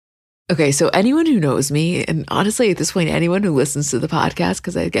Okay, so anyone who knows me, and honestly, at this point, anyone who listens to the podcast,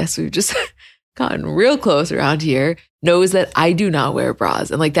 because I guess we've just gotten real close around here, knows that I do not wear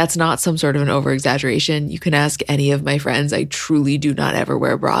bras. And like, that's not some sort of an over exaggeration. You can ask any of my friends. I truly do not ever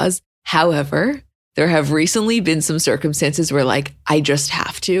wear bras. However, there have recently been some circumstances where like, I just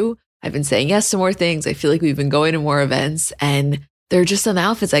have to. I've been saying yes to more things. I feel like we've been going to more events, and there are just some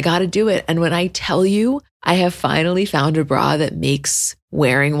outfits. I got to do it. And when I tell you, I have finally found a bra that makes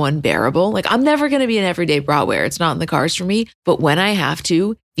wearing one bearable. Like, I'm never going to be an everyday bra wearer. It's not in the cards for me. But when I have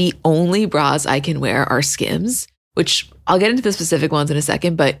to, the only bras I can wear are Skims, which I'll get into the specific ones in a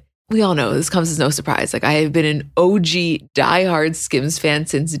second, but we all know this comes as no surprise. Like, I have been an OG diehard Skims fan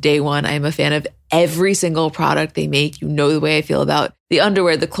since day one. I am a fan of every single product they make. You know the way I feel about the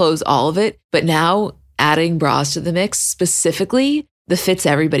underwear, the clothes, all of it. But now adding bras to the mix, specifically the Fits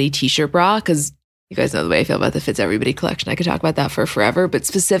Everybody t-shirt bra, because you guys know the way I feel about the Fits Everybody collection. I could talk about that for forever, but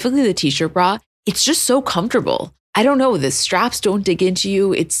specifically the t-shirt bra, it's just so comfortable. I don't know, the straps don't dig into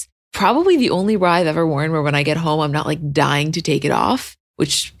you. It's probably the only bra I've ever worn where when I get home, I'm not like dying to take it off,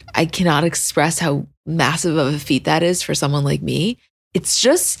 which I cannot express how massive of a feat that is for someone like me. It's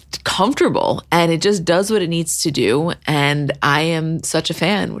just comfortable and it just does what it needs to do. And I am such a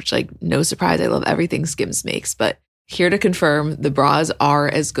fan, which like no surprise, I love everything Skims makes, but here to confirm the bras are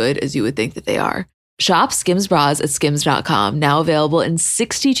as good as you would think that they are. Shop Skims bras at skims.com, now available in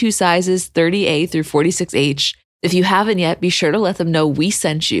 62 sizes, 30A through 46H. If you haven't yet, be sure to let them know we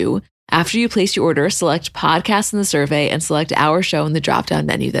sent you. After you place your order, select podcast in the survey and select our show in the drop-down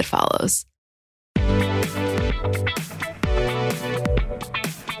menu that follows.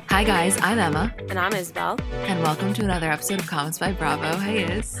 Hi guys, I'm Emma. And I'm Isabel. And welcome to another episode of Comments by Bravo. Hey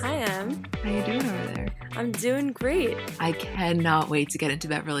Is. Hi Em. How you doing over there? I'm doing great. I cannot wait to get into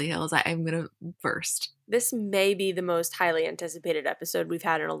Beverly Hills. I'm going to burst. This may be the most highly anticipated episode we've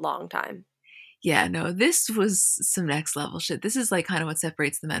had in a long time. Yeah, no, this was some next level shit. This is like kind of what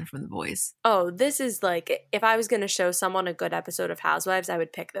separates the men from the boys. Oh, this is like, if I was going to show someone a good episode of Housewives, I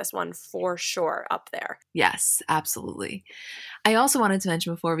would pick this one for sure up there. Yes, absolutely. I also wanted to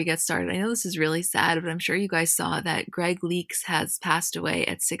mention before we get started, I know this is really sad, but I'm sure you guys saw that Greg Leakes has passed away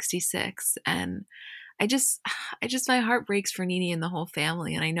at 66. And I just, my heart breaks for Nene and the whole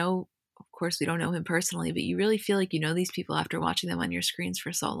family. And I know, of course, we don't know him personally, but you really feel like you know these people after watching them on your screens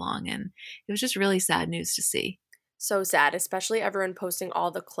for so long. And it was just really sad news to see. So sad, especially everyone posting all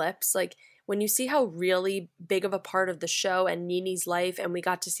the clips. Like, when you see how really big of a part of the show and Nene's life, and we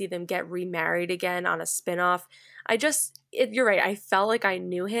got to see them get remarried again on a spinoff, you're right, I felt like I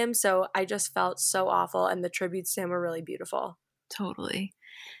knew him, so I just felt so awful, and the tributes to him were really beautiful. Totally.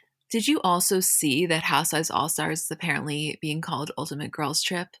 Did you also see that Housewives All-Stars is apparently being called Ultimate Girls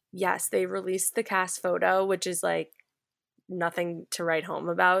Trip? Yes, they released the cast photo, which is like nothing to write home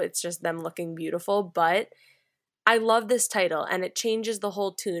about. It's just them looking beautiful, but I love this title, and it changes the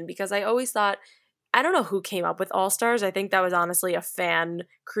whole tune because I always thought, I don't know who came up with All-Stars. I think that was honestly a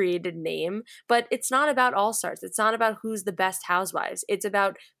fan-created name, but it's not about All-Stars. It's not about who's the best housewives. It's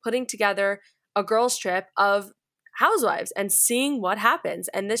about putting together a girls' trip of housewives and seeing what happens.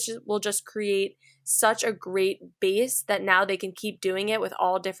 And this will just create such a great base that now they can keep doing it with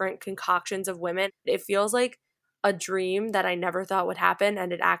all different concoctions of women. It feels like a dream that I never thought would happen,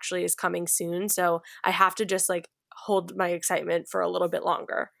 and it actually is coming soon. So I have to just like hold my excitement for a little bit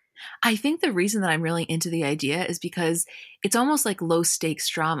longer. I think the reason that I'm really into the idea is because it's almost like low stakes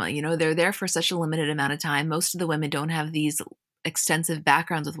drama. You know, they're there for such a limited amount of time. Most of the women don't have these extensive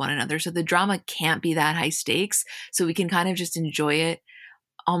backgrounds with one another. So the drama can't be that high stakes. So we can kind of just enjoy it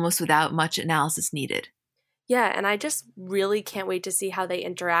almost without much analysis needed. Yeah, and I just really can't wait to see how they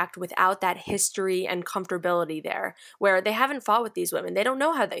interact without that history and comfortability there, where they haven't fought with these women. They don't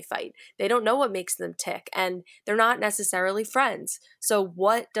know how they fight. They don't know what makes them tick, and they're not necessarily friends. So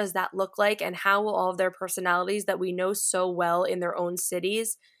what does that look like, and how will all of their personalities that we know so well in their own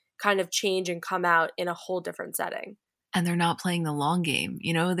cities kind of change and come out in a whole different setting? And they're not playing the long game.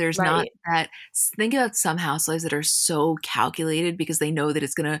 You know, there's Right. not that. Think about some housewives that are so calculated because they know that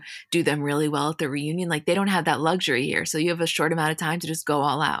it's going to do them really well at the reunion. Like, they don't have that luxury here. So you have a short amount of time to just go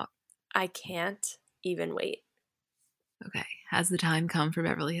all out. I can't even wait. Okay. Has the time come for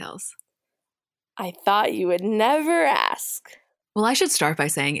Beverly Hills? I thought you would never ask. Well, I should start by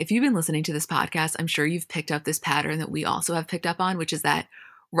saying, if you've been listening to this podcast, I'm sure you've picked up this pattern that we also have picked up on, which is that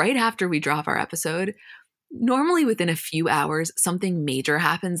right after we drop our episode, normally within a few hours, something major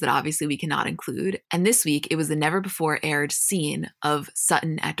happens that obviously we cannot include. And this week, it was the never before aired scene of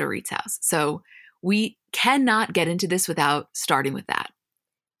Sutton at Dorit's house. So we cannot get into this without starting with that.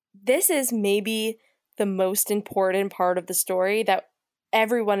 This is maybe the most important part of the story that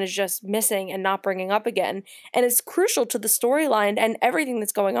everyone is just missing and not bringing up again. And it's crucial to the storyline and everything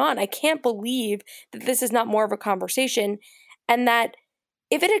that's going on. I can't believe that this is not more of a conversation, and that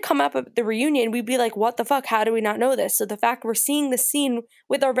if it had come up at the reunion, we'd be like, what the fuck? How do we not know this? So the fact we're seeing the scene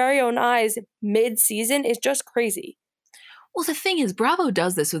with our very own eyes mid-season is just crazy. Well, the thing is, Bravo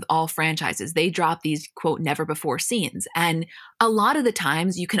does this with all franchises. They drop these, quote, never before scenes. And a lot of the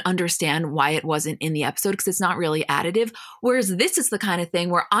times you can understand why it wasn't in the episode because it's not really additive. Whereas this is the kind of thing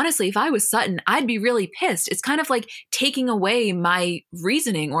where, honestly, if I was Sutton, I'd be really pissed. It's kind of like taking away my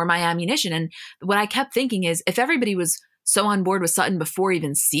reasoning or my ammunition. And what I kept thinking is, if everybody was so on board with Sutton before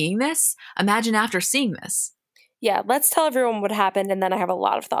even seeing this, imagine after seeing this. Yeah, let's tell everyone what happened, and then I have a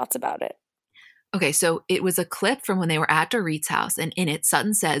lot of thoughts about it. Okay, so it was a clip from when they were at Dorit's house, and in it,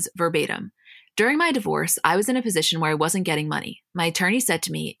 Sutton says, verbatim, "During my divorce, I was in a position where I wasn't getting money. My attorney said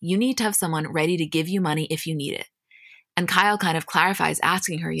to me, you need to have someone ready to give you money if you need it." And Kyle kind of clarifies,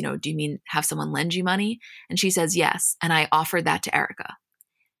 asking her, do you mean have someone lend you money? And she says, yes, and I offered that to Erica.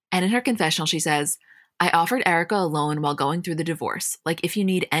 And in her confessional, she says, I offered Erica a loan while going through the divorce. Like, if you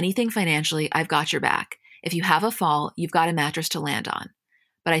need anything financially, I've got your back. If you have a fall, you've got a mattress to land on.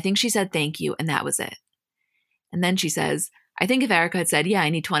 But I think she said thank you, and that was it. And then she says, I think if Erica had said, yeah, I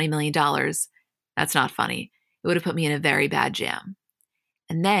need $20 million, that's not funny. It would have put me in a very bad jam.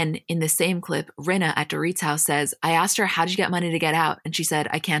 And then in the same clip, Rinna at Dorit's house says, I asked her, how did you get money to get out? And she said,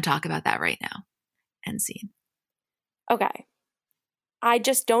 I can't talk about that right now. End scene. Okay. I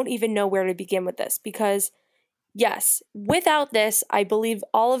just don't even know where to begin with this because, yes, without this, I believe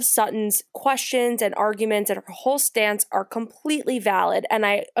all of Sutton's questions and arguments and her whole stance are completely valid, and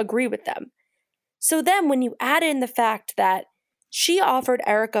I agree with them. So then when you add in the fact that she offered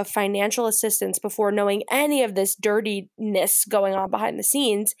Erica financial assistance before knowing any of this dirtiness going on behind the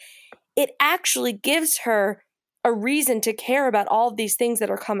scenes, it actually gives her a reason to care about all of these things that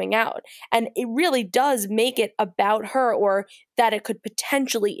are coming out. And it really does make it about her, or that it could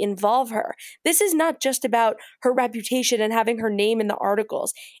potentially involve her. This is not just about her reputation and having her name in the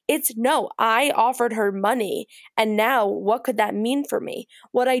articles. It's, no, I offered her money, and now what could that mean for me?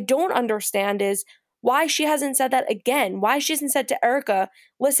 What I don't understand is why she hasn't said that again. Why she hasn't said to Erica,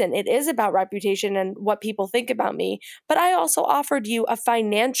 listen, it is about reputation and what people think about me, but I also offered you a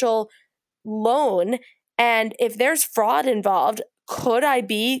financial loan. And if there's fraud involved, could I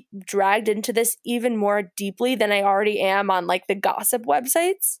be dragged into this even more deeply than I already am on like the gossip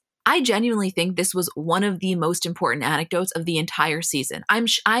websites? I genuinely think this was one of the most important anecdotes of the entire season. I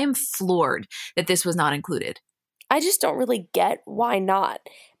am floored that this was not included. I just don't really get why not.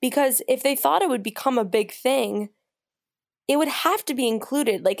 Because if they thought it would become a big thing, it would have to be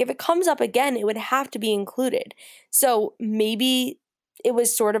included. Like, if it comes up again, it would have to be included. So maybe it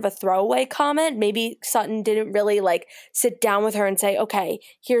was sort of a throwaway comment. Maybe Sutton didn't really like sit down with her and say, okay,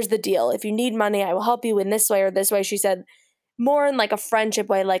 here's the deal. If you need money, I will help you in this way or this way. She said more in like a friendship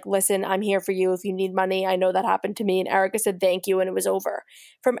way, like, listen, I'm here for you if you need money. I know that happened to me. And Erica said thank you, and it was over.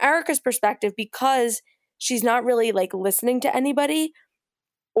 From Erica's perspective, because she's not really like listening to anybody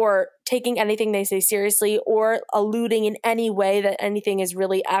or taking anything they say seriously or alluding in any way that anything is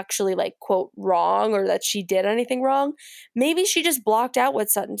really actually like, quote, wrong, or that she did anything wrong. Maybe she just blocked out what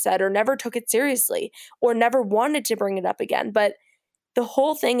Sutton said or never took it seriously or never wanted to bring it up again. But the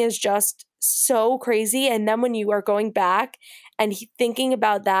whole thing is just so crazy. And then when you are going back and thinking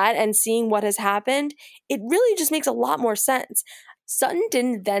about that and seeing what has happened, it really just makes a lot more sense. Sutton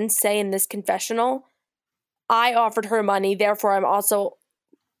didn't then say in this confessional, I offered her money, therefore I'm also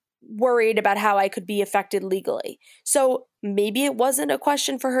worried about how I could be affected legally. So maybe it wasn't a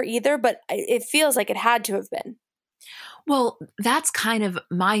question for her either, but it feels like it had to have been. Well, that's kind of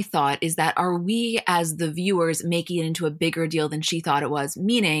my thought, is that are we as the viewers making it into a bigger deal than she thought it was?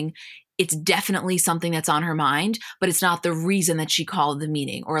 Meaning it's definitely something that's on her mind, but it's not the reason that she called the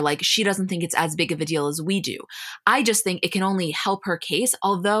meeting, or like she doesn't think it's as big of a deal as we do. I just think it can only help her case.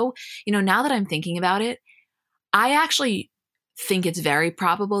 Although, now that I'm thinking about it, I actually think it's very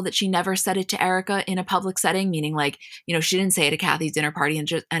probable that she never said it to Erica in a public setting, meaning like, she didn't say it at Kathy's dinner party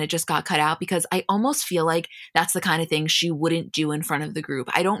and it just got cut out, because I almost feel like that's the kind of thing she wouldn't do in front of the group.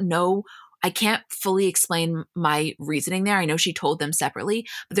 I don't know. I can't fully explain my reasoning there. I know she told them separately,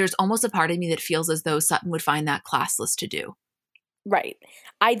 but there's almost a part of me that feels as though Sutton would find that classless to do. Right.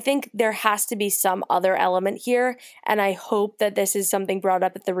 I think there has to be some other element here, and I hope that this is something brought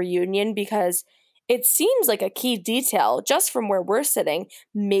up at the reunion, because it seems like a key detail just from where we're sitting.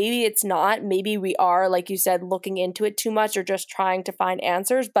 Maybe it's not. Maybe we are, like you said, looking into it too much or just trying to find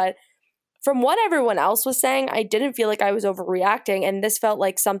answers. But From what everyone else was saying, I didn't feel like I was overreacting, and this felt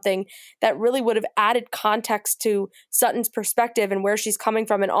like something that really would have added context to Sutton's perspective and where she's coming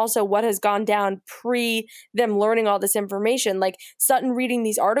from, and also what has gone down pre them learning all this information. Like Sutton reading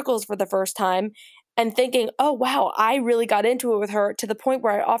these articles for the first time and thinking, oh, wow, I really got into it with her to the point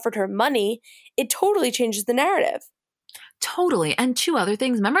where I offered her money. It totally changes the narrative. Totally. And two other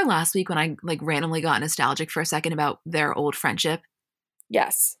things. Remember last week when I like randomly got nostalgic for a second about their old friendship?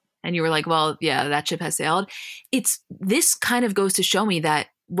 Yes. And you were like, well, yeah, that ship has sailed. This kind of goes to show me that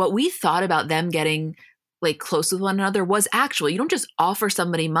what we thought about them getting like close with one another was actual. You don't just offer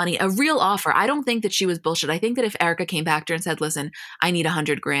somebody money, a real offer. I don't think that she was bullshit. I think that if Erica came back to her and said, listen, I need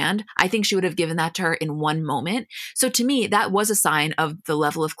 $100,000, I think she would have given that to her in one moment. So to me, that was a sign of the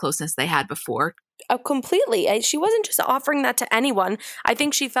level of closeness they had before. Completely. She wasn't just offering that to anyone. I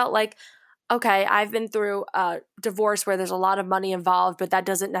think she felt like, okay, I've been through a divorce where there's a lot of money involved, but that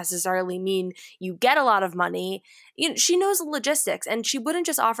doesn't necessarily mean you get a lot of money. She knows the logistics, and she wouldn't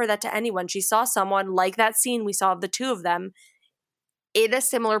just offer that to anyone. She saw someone like that scene we saw of the two of them in a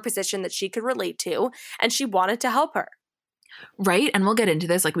similar position that she could relate to, and she wanted to help her. Right? And we'll get into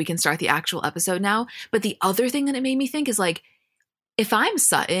this, like we can start the actual episode now. But the other thing that it made me think is like, if I'm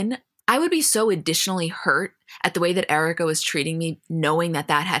Sutton, I would be so additionally hurt at the way that Erica was treating me, knowing that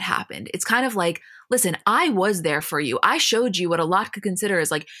that had happened. It's kind of like, listen, I was there for you. I showed you what a lot could consider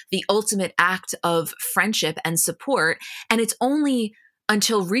as like the ultimate act of friendship and support. And it's only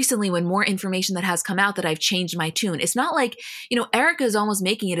until recently when more information that has come out that I've changed my tune. It's not like, Erica is almost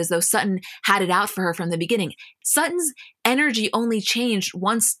making it as though Sutton had it out for her from the beginning. Sutton's energy only changed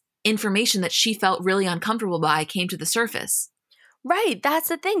once information that she felt really uncomfortable by came to the surface. Right, that's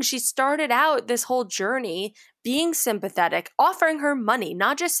the thing. She started out this whole journey being sympathetic, offering her money,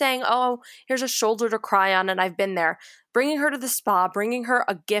 not just saying, oh, here's a shoulder to cry on and I've been there. Bringing her to the spa, bringing her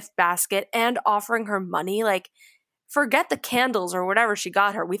a gift basket, and offering her money. Like, forget the candles or whatever she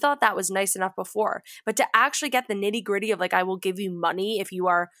got her. We thought that was nice enough before. But to actually get the nitty gritty of like, I will give you money if you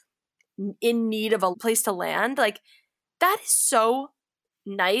are in need of a place to land, like, that is so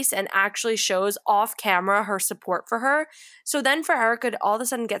nice and actually shows off camera her support for her. So then for Erica to all of a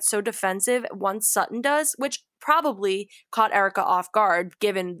sudden get so defensive once Sutton does, which probably caught Erica off guard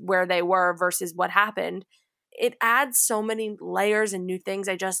given where they were versus what happened, it adds so many layers and new things.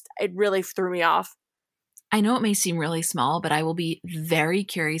 It really threw me off. I know it may seem really small, but I will be very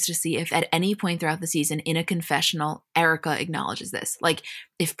curious to see if at any point throughout the season in a confessional, Erica acknowledges this. Like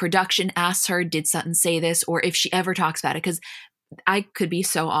if production asks her, did Sutton say this? Or if she ever talks about it, because I could be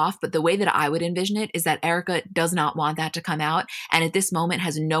so off, but the way that I would envision it is that Erica does not want that to come out. And at this moment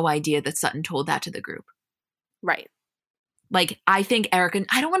has no idea that Sutton told that to the group. Right. Like, I think Erica,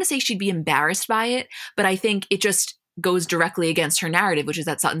 I don't want to say she'd be embarrassed by it, but I think it just goes directly against her narrative, which is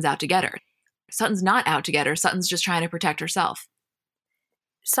that Sutton's out to get her. Sutton's not out to get her. Sutton's just trying to protect herself.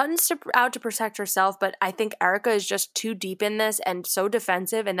 Sutton's out to protect herself, but I think Erica is just too deep in this and so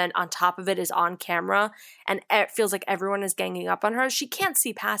defensive, and then on top of it is on camera, and it feels like everyone is ganging up on her. She can't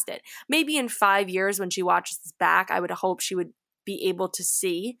see past it. Maybe in 5 years when she watches this back, I would hope she would be able to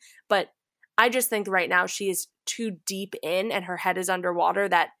see, but I just think right now she is too deep in and her head is underwater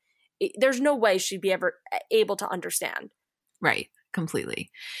that there's no way she'd be ever able to understand. Right. Completely.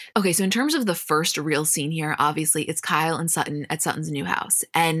 Okay, so in terms of the first real scene here, obviously it's Kyle and Sutton at Sutton's new house.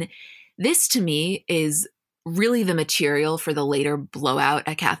 And this to me is really the material for the later blowout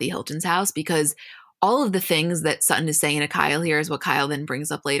at Kathy Hilton's house, because all of the things that Sutton is saying to Kyle here is what Kyle then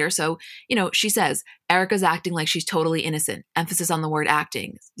brings up later. So, she says, Erica's acting like she's totally innocent, emphasis on the word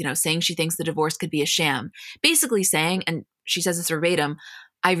acting, saying she thinks the divorce could be a sham, basically saying, and she says this verbatim,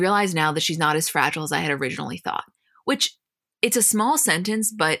 I realize now that she's not as fragile as I had originally thought, which it's a small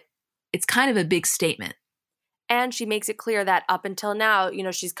sentence, but it's kind of a big statement. And she makes it clear that up until now,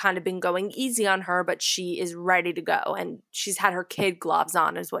 she's kind of been going easy on her, but she is ready to go. And she's had her kid gloves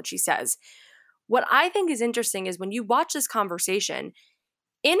on, is what she says. What I think is interesting is when you watch this conversation,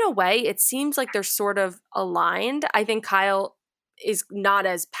 in a way, it seems like they're sort of aligned. I think Kyle is not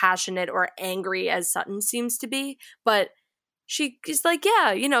as passionate or angry as Sutton seems to be, but she's like,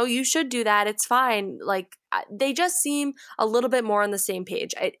 yeah, you should do that. It's fine. Like, they just seem a little bit more on the same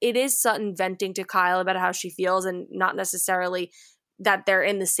page. It is Sutton venting to Kyle about how she feels and not necessarily that they're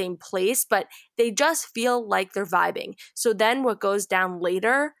in the same place, but they just feel like they're vibing. So then what goes down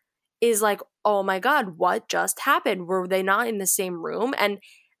later is like, oh my God, what just happened? Were they not in the same room? And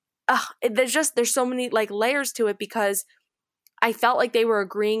there's so many like layers to it, because I felt like they were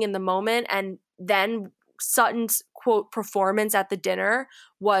agreeing in the moment, and then Sutton's quote performance at the dinner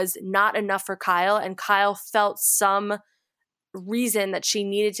was not enough for Kyle, and Kyle felt some reason that she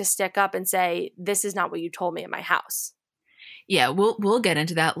needed to stick up and say, this is not what you told me in my house. Yeah, we'll get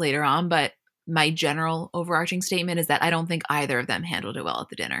into that later on, but my general overarching statement is that I don't think either of them handled it well at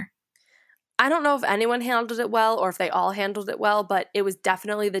the dinner. I don't know if anyone handled it well or if they all handled it well, but it was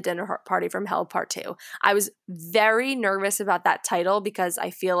definitely the dinner party from hell part 2. I was very nervous about that title because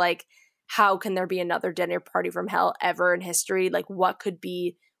I feel like, how can there be another dinner party from hell ever in history? Like, what could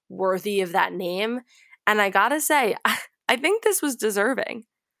be worthy of that name? And I gotta say, I think this was deserving.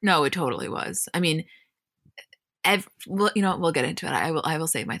 No, it totally was. I mean, well, we'll get into it. I will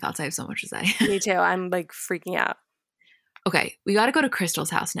say my thoughts. I have so much to say. Me too. I'm like freaking out. Okay, we got to go to Crystal's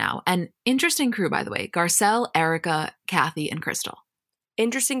house now. An interesting crew, by the way. Garcelle, Erica, Kathy, and Crystal.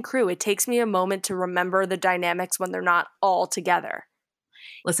 Interesting crew. It takes me a moment to remember the dynamics when they're not all together.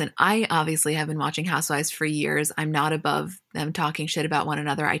 Listen, I obviously have been watching Housewives for years. I'm not above them talking shit about one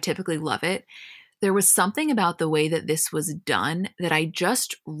another. I typically love it. There was something about the way that this was done that I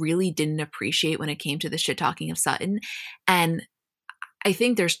just really didn't appreciate when it came to the shit talking of Sutton. And I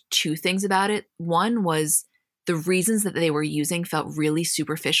think there's 2 things about it. One was the reasons that they were using felt really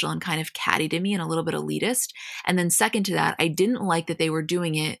superficial and kind of catty to me and a little bit elitist. And then second to that, I didn't like that they were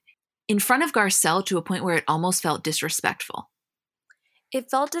doing it in front of Garcelle to a point where it almost felt disrespectful. It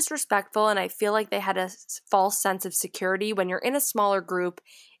felt disrespectful, and I feel like they had a false sense of security. When you're in a smaller group,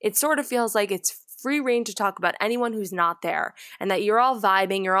 it sort of feels like it's free reign to talk about anyone who's not there, and that you're all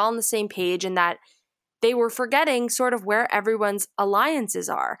vibing, you're all on the same page, and that they were forgetting sort of where everyone's alliances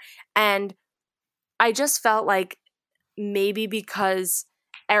are. And I just felt like maybe because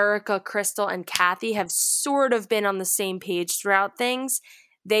Erica, Crystal, and Kathy have sort of been on the same page throughout things,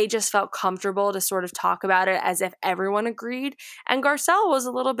 they just felt comfortable to sort of talk about it as if everyone agreed. And Garcelle was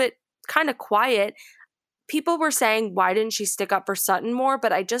a little bit kind of quiet. People were saying, why didn't she stick up for Sutton more?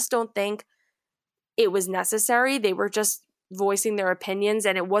 But I just don't think it was necessary. They were just voicing their opinions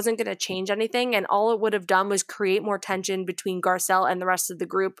and it wasn't going to change anything. And all it would have done was create more tension between Garcelle and the rest of the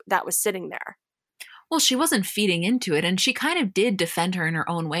group that was sitting there. Well, she wasn't feeding into it, and she kind of did defend her in her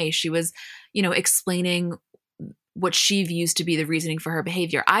own way. She was, explaining what she views to be the reasoning for her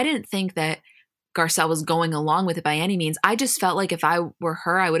behavior. I didn't think that Garcelle was going along with it by any means. I just felt like if I were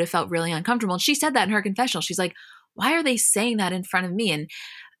her, I would have felt really uncomfortable. And she said that in her confessional. She's like, why are they saying that in front of me? And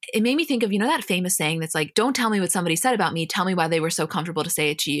it made me think of, that famous saying that's like, don't tell me what somebody said about me. Tell me why they were so comfortable to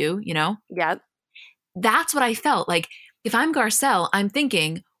say it to you, Yeah. That's what I felt. Like, if I'm Garcelle, I'm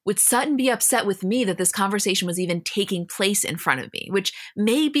thinking, would Sutton be upset with me that this conversation was even taking place in front of me, which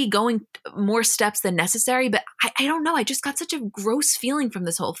may be going more steps than necessary, but I don't know. I just got such a gross feeling from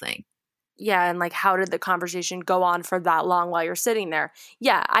this whole thing. Yeah, and like, how did the conversation go on for that long while you're sitting there?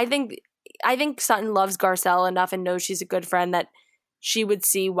 Yeah, I think Sutton loves Garcelle enough and knows she's a good friend that she would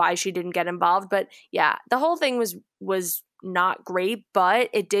see why she didn't get involved. But yeah, the whole thing was not great, but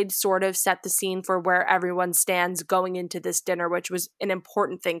it did sort of set the scene for where everyone stands going into this dinner, which was an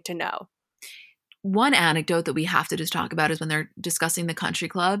important thing to know. One anecdote that we have to just talk about is when they're discussing the country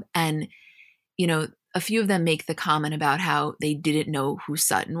club, and a few of them make the comment about how they didn't know who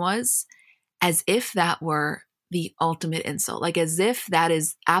Sutton was, as if that were the ultimate insult, like as if that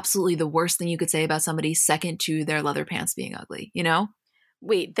is absolutely the worst thing you could say about somebody, second to their leather pants being ugly.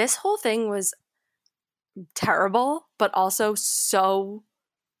 Wait, this whole thing was terrible, but also so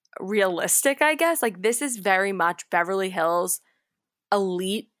realistic, I guess. Like, this is very much Beverly Hills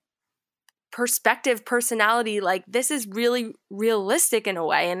elite perspective, personality. Like, this is really realistic in a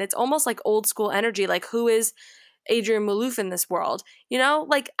way, and it's almost like old school energy. Like, who is Adrienne Maloof in this world?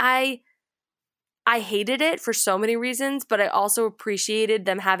 Like, I hated it for so many reasons, but I also appreciated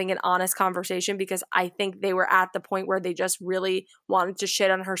them having an honest conversation because I think they were at the point where they just really wanted to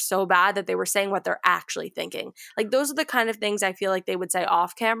shit on her so bad that they were saying what they're actually thinking. Like, those are the kind of things I feel like they would say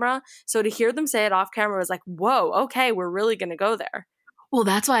off camera. So to hear them say it off camera was like, whoa, okay, we're really going to go there. Well,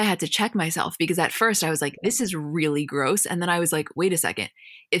 that's why I had to check myself, because at first I was like, this is really gross. And then I was like, wait a second.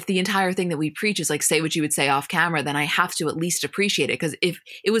 If the entire thing that we preach is like, say what you would say off camera, then I have to at least appreciate it, because if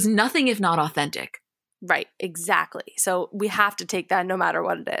it was nothing if not authentic. Right, exactly. So we have to take that no matter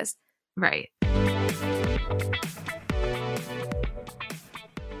what it is. Right.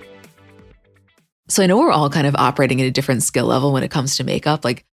 So I know we're all kind of operating at a different skill level when it comes to makeup.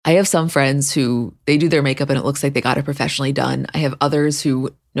 Like, I have some friends who they do their makeup and it looks like they got it professionally done. I have others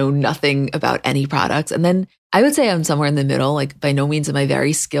who know nothing about any products. And then I would say I'm somewhere in the middle. Like, by no means am I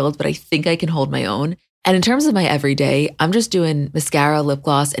very skilled, but I think I can hold my own. And in terms of my everyday, I'm just doing mascara, lip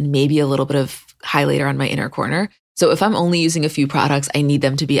gloss, and maybe a little bit of highlighter on my inner corner. So if I'm only using a few products, I need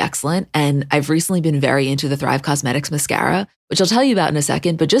them to be excellent. And I've recently been very into the Thrive Cosmetics mascara, which I'll tell you about in a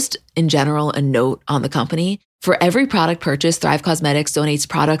second. But just in general, a note on the company. For every product purchase, Thrive Cosmetics donates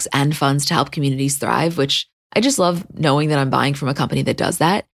products and funds to help communities thrive, which I just love knowing that I'm buying from a company that does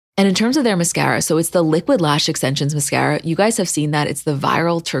that. And in terms of their mascara, so it's the Liquid Lash Extensions Mascara. You guys have seen that. It's the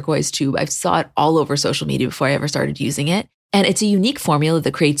viral turquoise tube. I saw it all over social media before I ever started using it. And it's a unique formula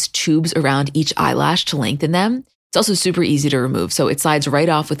that creates tubes around each eyelash to lengthen them. It's also super easy to remove. So it slides right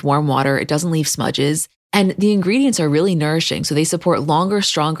off with warm water. It doesn't leave smudges. And the ingredients are really nourishing. So they support longer,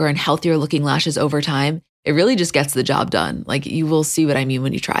 stronger, and healthier looking lashes over time. It really just gets the job done. Like, you will see what I mean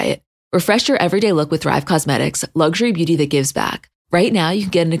when you try it. Refresh your everyday look with Thrive Cosmetics, luxury beauty that gives back. Right now, you can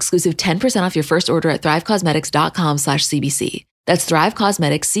get an exclusive 10% off your first order at thrivecosmetics.com/CBC. That's Thrive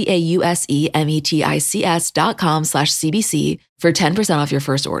Cosmetics, CAUSEMETICS.com/CBC for 10% off your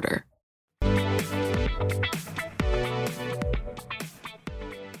first order.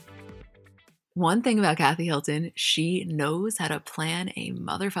 One thing about Kathy Hilton, she knows how to plan a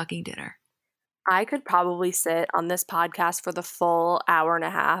motherfucking dinner. I could probably sit on this podcast for the full hour and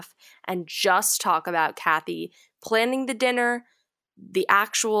a half and just talk about Kathy planning the dinner, the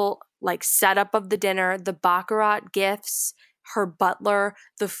actual setup of the dinner, the baccarat gifts, her butler,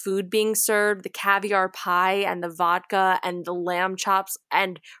 the food being served, the caviar pie and the vodka and the lamb chops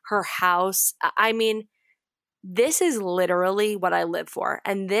and her house. I mean, this is literally what I live for.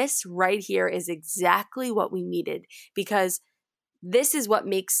 And this right here is exactly what we needed, because this is what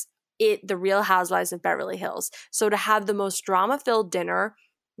makes it the Real Housewives of Beverly Hills. So to have the most drama-filled dinner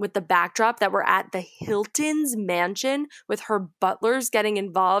with the backdrop that we're at the Hilton's mansion with her butlers getting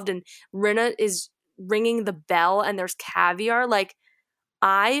involved and Rinna is ringing the bell and there's caviar.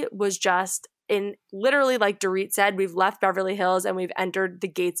 I was just in, literally, like Dorit said, we've left Beverly Hills and we've entered the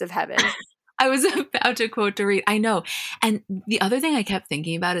gates of heaven. I was about to quote Dorit. I know. And the other thing I kept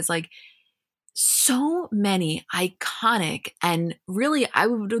thinking about is so many iconic and really, I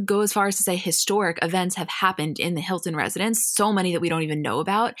would go as far as to say historic events have happened in the Hilton residence, so many that we don't even know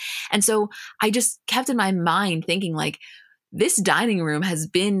about. And so I just kept in my mind thinking this dining room has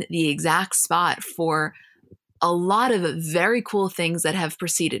been the exact spot for a lot of very cool things that have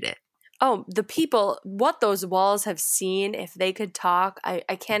preceded it. Oh, the people, what those walls have seen, if they could talk, I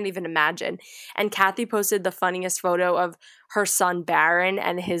can't even imagine. And Kathy posted the funniest photo of her son Barron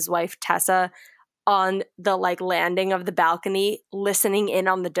and his wife Tessa on the landing of the balcony listening in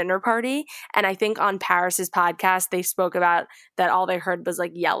on the dinner party. And I think on Paris's podcast, they spoke about that all they heard was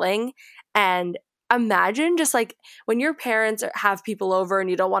yelling. And imagine just when your parents have people over and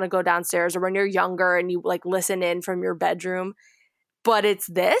you don't want to go downstairs, or when you're younger and you listen in from your bedroom. But it's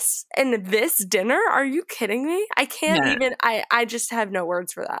this and this dinner? Are you kidding me? I can't even, I just have no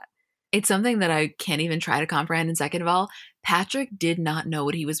words for that. It's something that I can't even try to comprehend. And second of all, Patrick did not know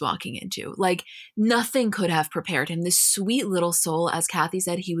what he was walking into. Nothing could have prepared him. This sweet little soul, as Kathy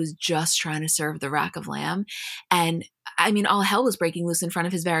said, he was just trying to serve the rack of lamb. And I mean, all hell was breaking loose in front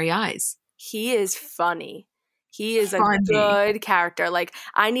of his very eyes. He is funny. He is a good character.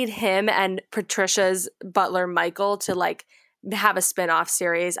 I need him and Patricia's butler, Michael, to have a spin-off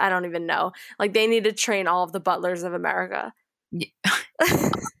series. I don't even know. They need to train all of the butlers of America. Yeah.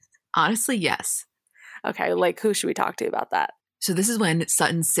 Honestly, yes. Okay, who should we talk to about that? So this is when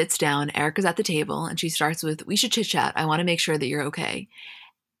Sutton sits down, Erica's at the table, and she starts with, "We should chit-chat. I want to make sure that you're okay."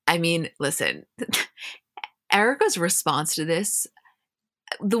 I mean, listen, Erica's response to this,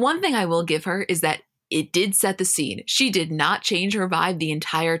 the one thing I will give her is that it did set the scene. She did not change her vibe the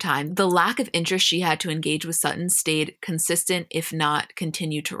entire time. The lack of interest she had to engage with Sutton stayed consistent, if not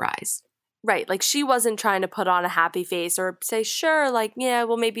continued to rise. Right. She wasn't trying to put on a happy face or say, sure, yeah,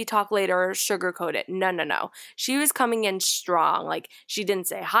 we'll maybe talk later, or sugarcoat it. No. She was coming in strong. She didn't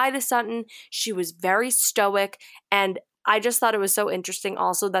say hi to Sutton. She was very stoic. And I just thought it was so interesting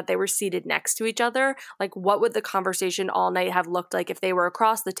also that they were seated next to each other. What would the conversation all night have looked like if they were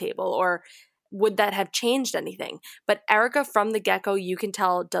across the table? Or would that have changed anything? But Erica, from the get-go, you can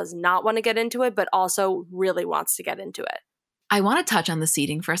tell, does not want to get into it, but also really wants to get into it. I want to touch on the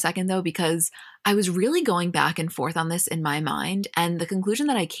seating for a second, though, because I was really going back and forth on this in my mind. And the conclusion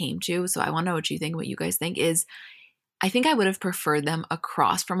that I came to, so I want to know what you think, what you guys think, is I think I would have preferred them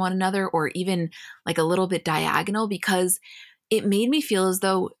across from one another, or even a little bit diagonal, because it made me feel as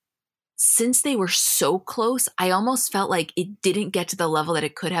though since they were so close, I almost felt like it didn't get to the level that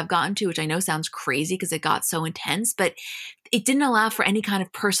it could have gotten to, which I know sounds crazy because it got so intense, but it didn't allow for any kind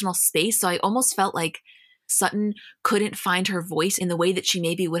of personal space. So I almost felt like Sutton couldn't find her voice in the way that she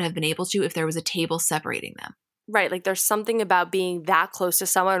maybe would have been able to if there was a table separating them. Right. There's something about being that close to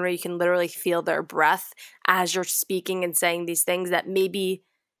someone where you can literally feel their breath as you're speaking and saying these things that maybe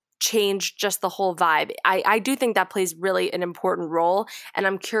change just the whole vibe. I do think that plays really an important role. And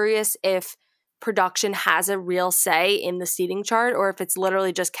I'm curious if production has a real say in the seating chart, or if it's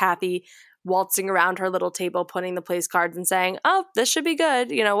literally just Kathy waltzing around her little table, putting the place cards and saying, oh, this should be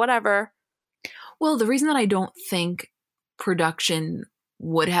good, whatever. Well, the reason that I don't think production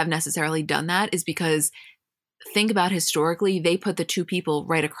would have necessarily done that is because think about historically, they put the two people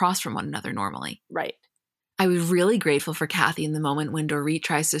right across from one another normally. Right. I was really grateful for Kathy in the moment when Dorit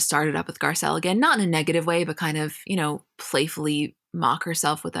tries to start it up with Garcelle again, not in a negative way, but kind of, playfully mock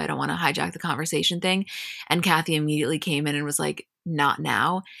herself with I don't want to hijack the conversation thing. And Kathy immediately came in and was like, not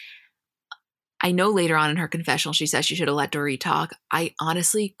now. I know later on in her confessional, she says she should have let Dorit talk. I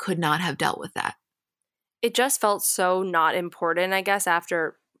honestly could not have dealt with that. It just felt so not important, I guess,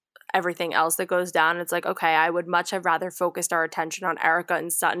 after everything else that goes down. It's like, okay, I would much have rather focused our attention on Erica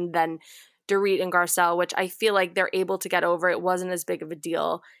and Sutton than Dorit and Garcelle, which I feel like they're able to get over. It wasn't as big of a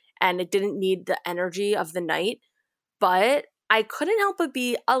deal, and it didn't need the energy of the night. But I couldn't help but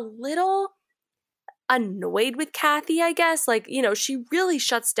be a little annoyed with Kathy, I guess. Like, she really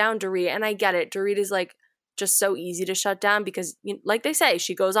shuts down Dorit, and I get it. Dorit is like just so easy to shut down because, like they say,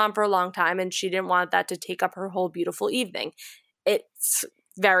 she goes on for a long time, and she didn't want that to take up her whole beautiful evening. It's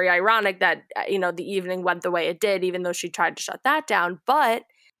very ironic that, the evening went the way it did, even though she tried to shut that down. But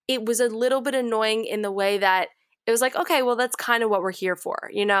it was a little bit annoying in the way that it was like, okay, well, that's kind of what we're here for,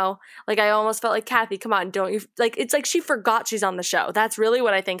 Like, I almost felt like, Kathy, come on, don't you, like, it's like she forgot she's on the show. That's really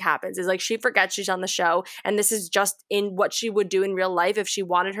what I think happens, is like she forgets she's on the show, and this is just in what she would do in real life if she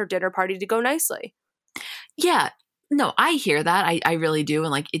wanted her dinner party to go nicely. Yeah. No, I hear that. I really do.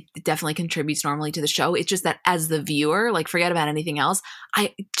 And like, it definitely contributes normally to the show. It's just that as the viewer, like forget about anything else.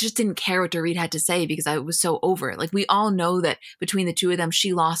 I just didn't care what Dorit had to say because I was so over it. Like we all know that between the two of them,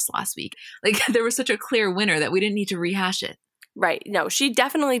 she lost last week. Like there was such a clear winner that we didn't need to rehash it. Right. No, she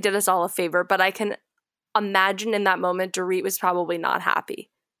definitely did us all a favor, but I can imagine in that moment, Dorit was probably not happy.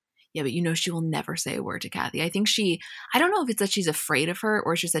 Yeah, but she will never say a word to Kathy. I think I don't know if it's that she's afraid of her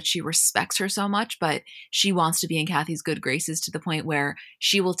or it's just that she respects her so much, but she wants to be in Kathy's good graces to the point where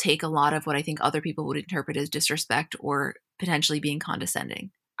she will take a lot of what I think other people would interpret as disrespect or potentially being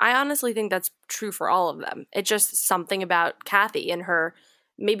condescending. I honestly think that's true for all of them. It's just something about Kathy and her,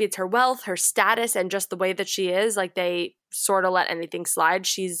 maybe it's her wealth, her status, and just the way that she is. Like they sort of let anything slide.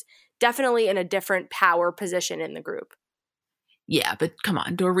 She's definitely in a different power position in the group. Yeah, but come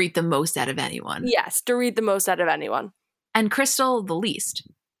on, Dorit the most out of anyone. Yes, Dorit the most out of anyone. And Crystal the least.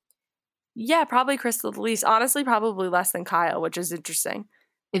 Yeah, probably Crystal the least. Honestly, probably less than Kyle, which is interesting.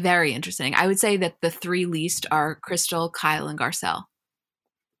 Very interesting. I would say that the three least are Crystal, Kyle, and Garcelle.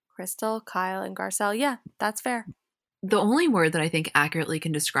 Crystal, Kyle, and Garcelle. Yeah, that's fair. The only word that I think accurately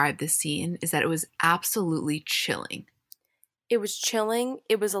can describe this scene is that it was absolutely chilling. It was chilling.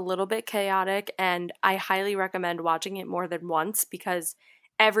 It was a little bit chaotic, and I highly recommend watching it more than once because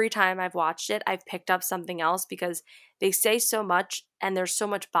every time I've watched it, I've picked up something else because they say so much and there's so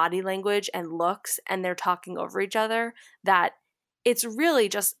much body language and looks and they're talking over each other that it's really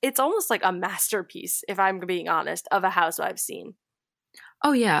just, it's almost like a masterpiece, if I'm being honest, of a housewives scene.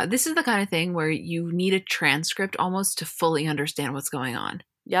 Oh yeah, this is the kind of thing where you need a transcript almost to fully understand what's going on.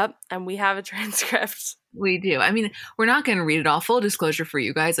 Yep, and we have a transcript. We do. I mean, we're not going to read it all. Full disclosure for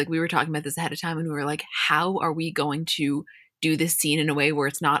you guys. Like we were talking about this ahead of time and we were like, how are we going to do this scene in a way where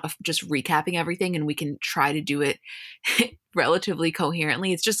it's not just recapping everything and we can try to do it relatively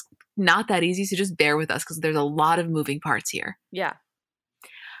coherently? It's just not that easy. So just bear with us because there's a lot of moving parts here. Yeah.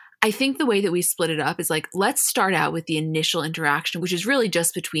 I think the way that we split it up is like, let's start out with the initial interaction, which is really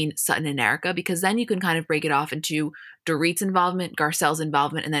just between Sutton and Erica, because then you can kind of break it off into Dorit's involvement, Garcelle's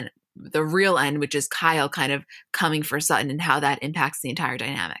involvement, and then the real end, which is Kyle kind of coming for Sutton and how that impacts the entire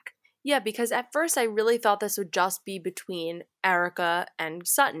dynamic. Yeah, because at first I really thought this would just be between Erica and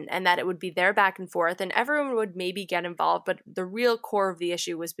Sutton and that it would be their back and forth and everyone would maybe get involved, but the real core of the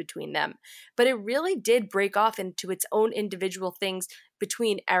issue was between them. But it really did break off into its own individual things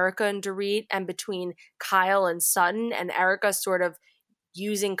between Erica and Dorit and between Kyle and Sutton, and Erica sort of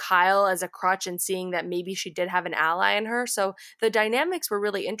using Kyle as a crutch and seeing that maybe she did have an ally in her. So the dynamics were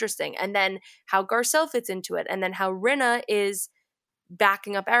really interesting. And then how Garcelle fits into it, and then how Rinna is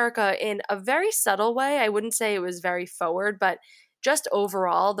backing up Erica in a very subtle way. I wouldn't say it was very forward, but just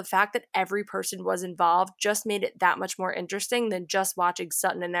overall, the fact that every person was involved just made it that much more interesting than just watching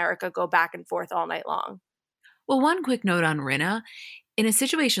Sutton and Erica go back and forth all night long. Well, one quick note on Rinna. In a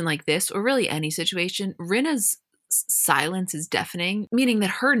situation like this, or really any situation, Rinna's silence is deafening, meaning that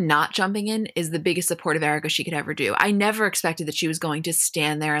her not jumping in is the biggest support of Erica she could ever do. I never expected that she was going to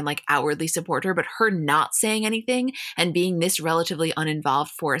stand there and like outwardly support her, but her not saying anything and being this relatively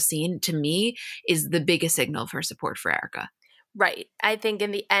uninvolved for a scene, to me, is the biggest signal of her support for Erica. Right. I think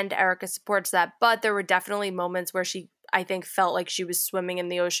in the end, Erica supports that. But there were definitely moments where she, I think, felt like she was swimming in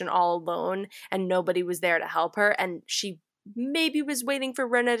the ocean all alone and nobody was there to help her. And she maybe was waiting for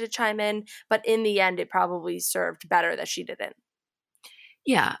Rinna to chime in. But in the end, it probably served better that she didn't.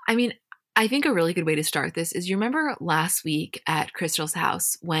 Yeah. I mean, I think a really good way to start this is you remember last week at Crystal's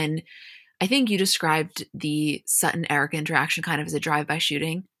house when I think you described the Sutton Erica interaction kind of as a drive-by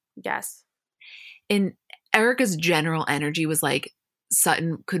shooting. Yes. And Erica's general energy was like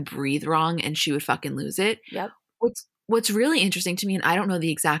Sutton could breathe wrong and she would fucking lose it. Yep. What's really interesting to me, and I don't know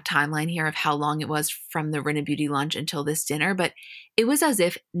the exact timeline here of how long it was from the Rinna Beauty lunch until this dinner, but it was as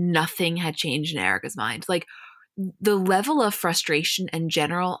if nothing had changed in Erica's mind. Like the level of frustration and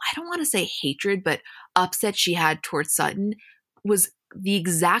general, I don't want to say hatred, but upset she had towards Sutton was the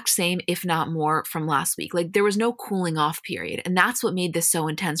exact same, if not more, from last week. Like there was no cooling off period. And that's what made this so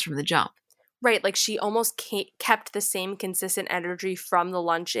intense from the jump. Right, like she almost kept the same consistent energy from the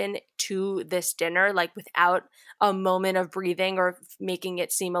luncheon to this dinner, like without a moment of breathing or making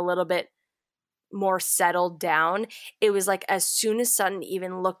it seem a little bit more settled down. It was like as soon as Sutton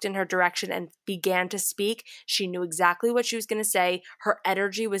even looked in her direction and began to speak, she knew exactly what she was going to say. Her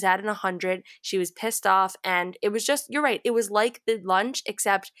energy was at an 100. She was pissed off, and it was just, you're right, it was like the lunch,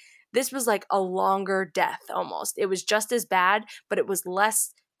 except this was like a longer death almost. It was just as bad, but it was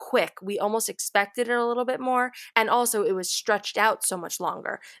less quick. We almost expected it a little bit more. And also it was stretched out so much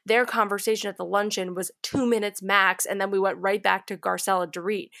longer. Their conversation at the luncheon was 2 minutes max, and then we went right back to Garcella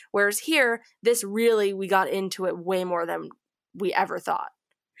Dorit. Whereas here, this really, we got into it way more than we ever thought.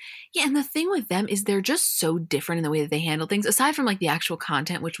 Yeah, and the thing with them is they're just so different in the way that they handle things. Aside from like the actual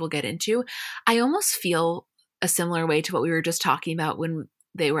content, which we'll get into, I almost feel a similar way to what we were just talking about when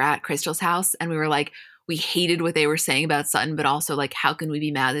they were at Crystal's house and we were like, we hated what they were saying about Sutton, but also like, how can we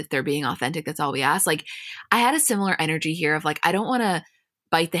be mad if they're being authentic? That's all we ask. Like, I had a similar energy here of like, I don't want to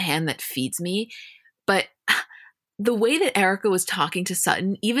bite the hand that feeds me, but the way that Erica was talking to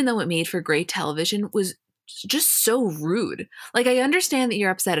Sutton, even though it made for great television, was just so rude. Like, I understand that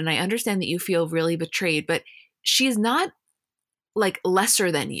you're upset and I understand that you feel really betrayed, but she's not like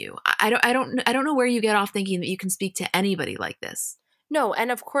lesser than you. I don't know where you get off thinking that you can speak to anybody like this. No,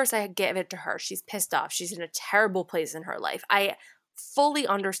 and of course I give it to her. She's pissed off. She's in a terrible place in her life. I fully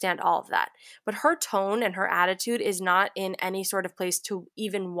understand all of that. But her tone and her attitude is not in any sort of place to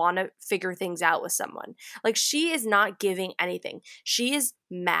even want to figure things out with someone. Like, she is not giving anything. She is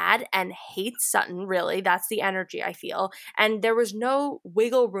mad and hates Sutton, really. That's the energy I feel. And there was no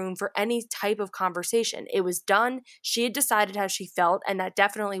wiggle room for any type of conversation. It was done. She had decided how she felt, and that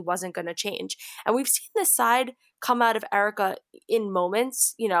definitely wasn't going to change. And we've seen this side come out of Erica in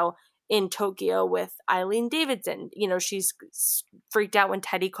moments, in Tokyo with Eileen Davidson. She's freaked out when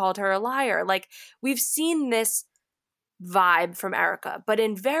Teddy called her a liar. Like, we've seen this vibe from Erica, but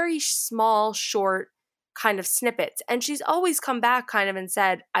in very small, short kind of snippets. And she's always come back kind of and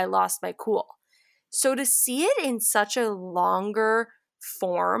said, I lost my cool. So to see it in such a longer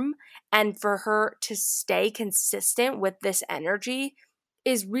form and for her to stay consistent with this energy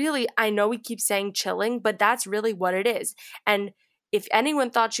is really, I know we keep saying chilling, but that's really what it is. And if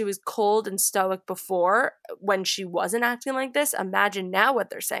anyone thought she was cold and stoic before when she wasn't acting like this, imagine now what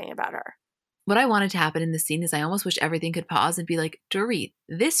they're saying about her. What I wanted to happen in this scene is I almost wish everything could pause and be like, Dorit,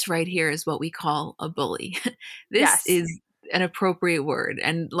 this right here is what we call a bully. This is an appropriate word.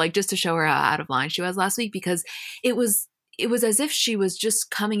 And like, just to show her how out of line she was last week, because it was as if she was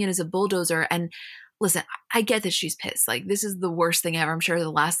just coming in as a bulldozer. And listen, I get that she's pissed. Like, this is the worst thing ever. I'm sure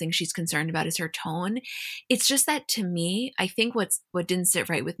the last thing she's concerned about is her tone. It's just that, to me, I think what didn't sit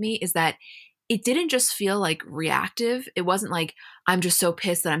right with me is that it didn't just feel like reactive. It wasn't like, I'm just so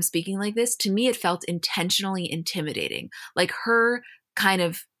pissed that I'm speaking like this. To me, it felt intentionally intimidating. Like, her kind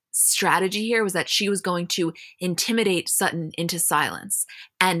of strategy here was that she was going to intimidate Sutton into silence.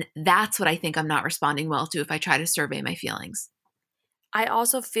 And that's what I think I'm not responding well to if I try to survey my feelings. I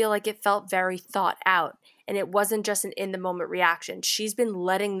also feel like it felt very thought out, and it wasn't just an in-the-moment reaction. She's been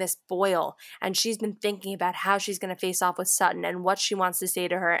letting this boil, and she's been thinking about how she's going to face off with Sutton and what she wants to say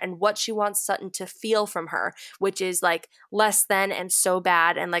to her and what she wants Sutton to feel from her, which is like less than and so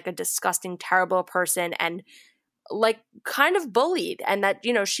bad and like a disgusting, terrible person and like kind of bullied, and that,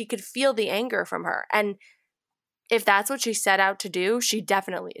 she could feel the anger from her. And if that's what she set out to do, she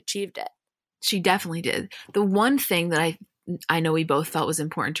definitely achieved it. She definitely did. The one thing that I know we both felt was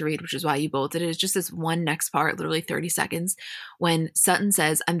important to read, which is why you both did it, is just this one next part, literally 30 seconds, when Sutton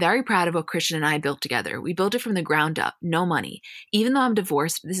says, I'm very proud of what Christian and I built together. We built it from the ground up, no money. Even though I'm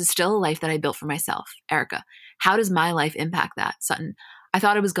divorced, this is still a life that I built for myself. Erica, how does my life impact that? Sutton, I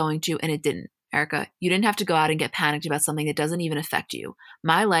thought it was going to, and it didn't. Erica, you didn't have to go out and get panicked about something that doesn't even affect you.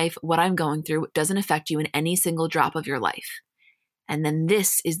 My life, what I'm going through, doesn't affect you in any single drop of your life. And then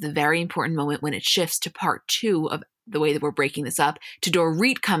this is the very important moment when it shifts to part 2 of the way that we're breaking this up, to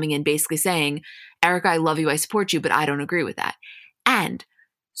Dorit coming in basically saying, Erica, I love you, I support you, but I don't agree with that. And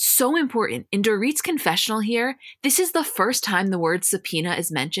so important, in Dorit's confessional here, this is the first time the word subpoena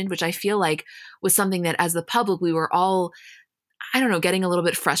is mentioned, which I feel like was something that as the public, we were all, I don't know, getting a little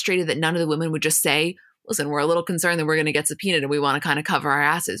bit frustrated that none of the women would just say, listen, we're a little concerned that we're going to get subpoenaed and we want to kind of cover our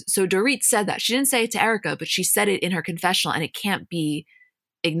asses. So Dorit said that. She didn't say it to Erica, but she said it in her confessional, and it can't be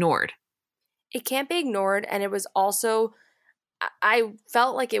ignored. It can't be ignored. And it was also, I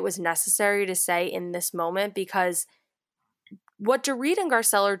felt like it was necessary to say in this moment, because what Dorit and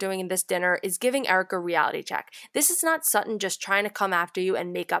Garcelle are doing in this dinner is giving Erica a reality check. This is not Sutton just trying to come after you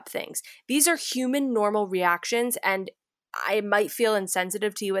and make up things. These are human, normal reactions, and I might feel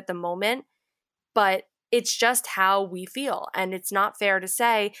insensitive to you at the moment, but it's just how we feel. And it's not fair to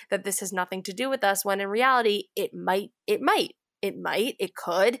say that this has nothing to do with us when in reality, it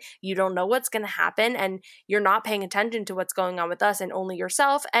could. You don't know what's going to happen, and you're not paying attention to what's going on with us and only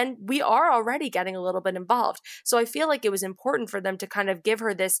yourself. And we are already getting a little bit involved. So I feel like it was important for them to kind of give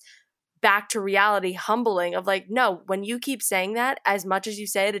her this back to reality humbling of like, no, when you keep saying that, as much as you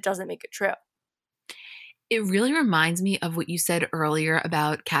say it, it doesn't make it true. It really reminds me of what you said earlier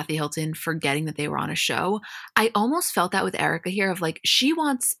about Kathy Hilton forgetting that they were on a show. I almost felt that with Erica here, of like, she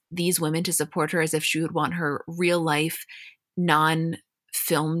wants these women to support her as if she would want her real life,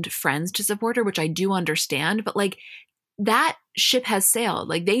 non-filmed friends to support her, which I do understand. But like, that ship has sailed.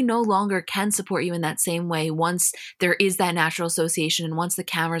 Like, they no longer can support you in that same way once there is that natural association and once the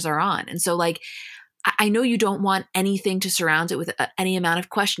cameras are on. And so like, I know you don't want anything to surround it with any amount of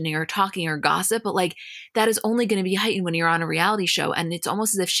questioning or talking or gossip, but like, that is only going to be heightened when you're on a reality show. And it's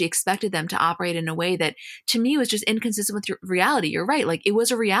almost as if she expected them to operate in a way that to me was just inconsistent with reality. You're right. Like, it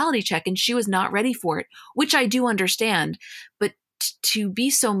was a reality check and she was not ready for it, which I do understand. But to be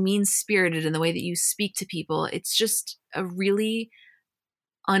so mean-spirited in the way that you speak to people, it's just a really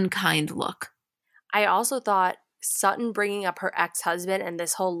unkind look. I also thought Sutton bringing up her ex-husband and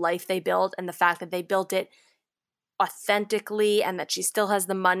this whole life they built, and the fact that they built it authentically and that she still has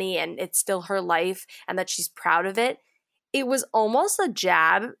the money and it's still her life and that she's proud of it, it was almost a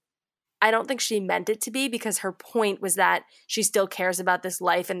jab. I don't think she meant it to be, because her point was that she still cares about this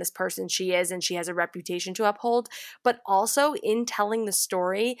life and this person she is, and she has a reputation to uphold. But also in telling the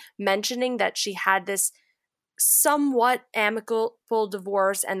story, mentioning that she had this somewhat amicable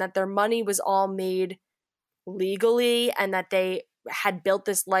divorce and that their money was all made legally and that they had built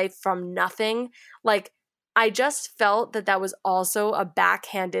this life from nothing. Like, I just felt that that was also a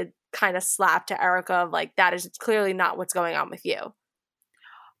backhanded kind of slap to Erica of like, that is clearly not what's going on with you.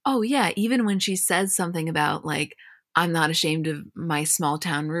 Oh yeah, even when she says something about like, I'm not ashamed of my small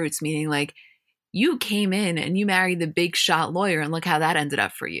town roots, meaning like, you came in and you married the big shot lawyer and look how that ended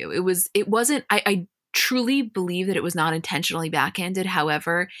up for you. I truly believe that it was not intentionally backhanded.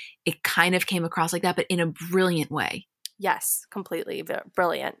 However, it kind of came across like that, but in a brilliant way. Yes, completely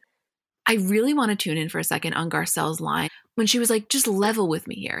brilliant. I really want to tune in for a second on Garcelle's line when she was like, just level with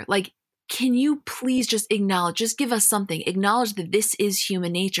me here. Like, can you please just acknowledge, just give us something, acknowledge that this is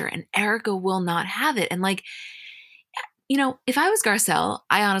human nature, and Erica will not have it. And like, you know, if I was Garcelle,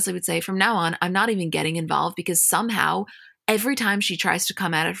 I honestly would say from now on, I'm not even getting involved, because somehow every time she tries to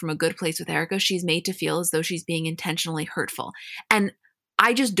come at it from a good place with Erica, she's made to feel as though she's being intentionally hurtful. And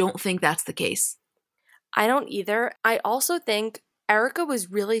I just don't think that's the case. I don't either. I also think Erica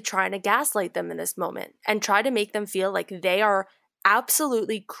was really trying to gaslight them in this moment and try to make them feel like they are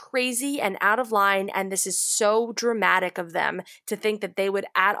absolutely crazy and out of line, and this is so dramatic of them to think that they would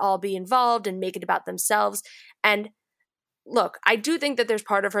at all be involved and make it about themselves. And look, I do think that there's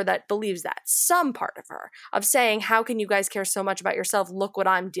part of her that believes that. Some part of her of saying, how can you guys care so much about yourself? Look what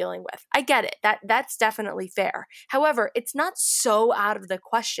I'm dealing with. I get it. That's definitely fair. However, it's not so out of the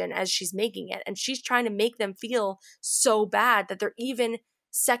question as she's making it. And she's trying to make them feel so bad that they're even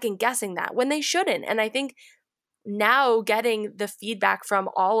second guessing that when they shouldn't. And I think now getting the feedback from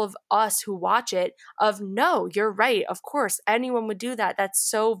all of us who watch it of, no, you're right. Of course, anyone would do that. That's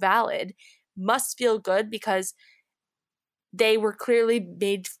so valid. Must feel good, because they were clearly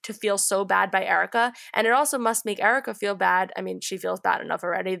made to feel so bad by Erica. And it also must make Erica feel bad. I mean, she feels bad enough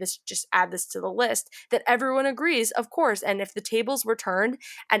already. Just add this to the list that everyone agrees, of course. And if the tables were turned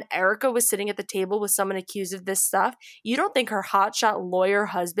and Erica was sitting at the table with someone accused of this stuff, you don't think her hotshot lawyer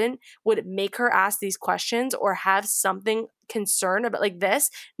husband would make her ask these questions or have something concern about like this?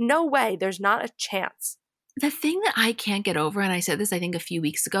 No way. There's not a chance. The thing that I can't get over, and I said this, I think, a few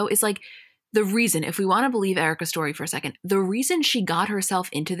weeks ago, is like, the reason, if we want to believe Erica's story for a second, the reason she got herself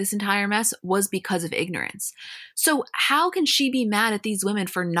into this entire mess was because of ignorance. So how can she be mad at these women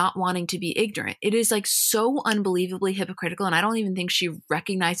for not wanting to be ignorant? It is like so unbelievably hypocritical. And I don't even think she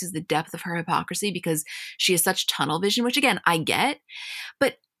recognizes the depth of her hypocrisy because she has such tunnel vision, which again, I get.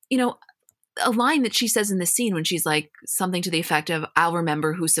 But, you know, a line that she says in the scene when she's like something to the effect of, I'll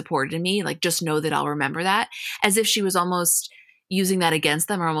remember who supported me, like just know that I'll remember that, as if she was almost using that against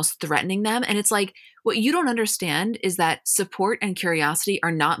them or almost threatening them. And it's like, what you don't understand is that support and curiosity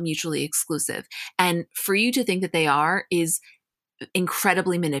are not mutually exclusive. And for you to think that they are is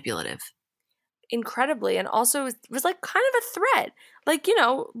incredibly manipulative. Incredibly. And also it was like kind of a threat. Like, you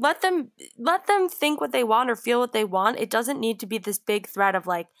know, let them think what they want or feel what they want. It doesn't need to be this big threat of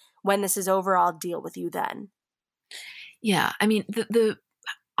like, when this is over, I'll deal with you then. Yeah. I mean,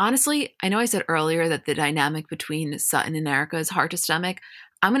 honestly, I know I said earlier that the dynamic between Sutton and Erica is hard to stomach.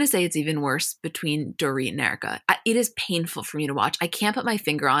 I'm going to say it's even worse between Dorit and Erica. It is painful for me to watch. I can't put my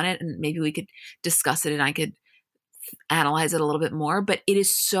finger on it, and maybe we could discuss it and I could analyze it a little bit more, but it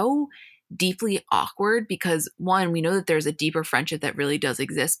is so deeply awkward because, one, we know that there's a deeper friendship that really does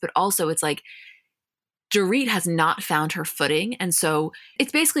exist, but also it's like Dorit has not found her footing. And so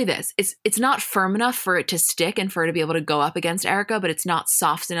it's basically this. It's not firm enough for it to stick and for her to be able to go up against Erica, but it's not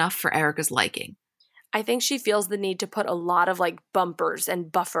soft enough for Erica's liking. I think she feels the need to put a lot of like bumpers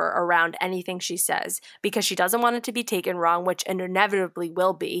and buffer around anything she says because she doesn't want it to be taken wrong, which inevitably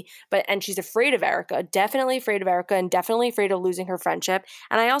will be. And she's afraid of Erica, definitely afraid of Erica, and definitely afraid of losing her friendship.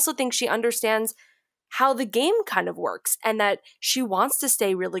 And I also think she understands how the game kind of works and that she wants to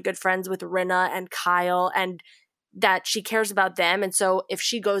stay really good friends with Rinna and Kyle and that she cares about them. And so if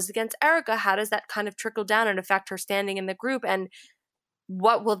she goes against Erica, how does that kind of trickle down and affect her standing in the group? And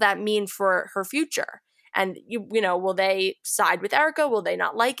what will that mean for her future? And, you know, will they side with Erica? Will they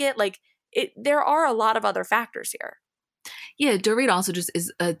not like it? Like, there are a lot of other factors here. Yeah, Dorit also just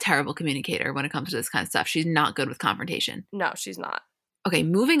is a terrible communicator when it comes to this kind of stuff. She's not good with confrontation. No, she's not. Okay,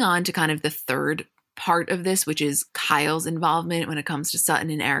 moving on to kind of the third part of this, which is Kyle's involvement when it comes to Sutton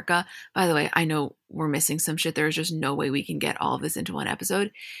and Erica. By the way, I know we're missing some shit. There's just no way we can get all of this into one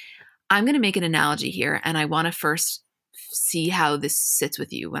episode. I'm going to make an analogy here, and I want to first see how this sits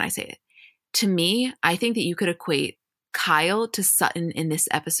with you when I say it. To me, I think that you could equate Kyle to Sutton in this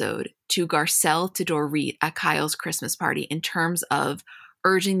episode to Garcelle to Dorit at Kyle's Christmas party in terms of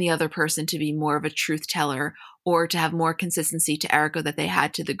urging the other person to be more of a truth teller or to have more consistency to Erica that they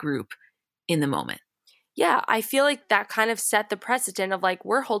had to the group in the moment. Yeah, I feel like that kind of set the precedent of like,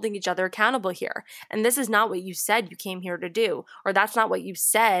 we're holding each other accountable here. And this is not what you said you came here to do, or that's not what you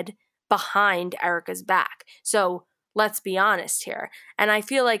said behind Erica's back. So let's be honest here. And I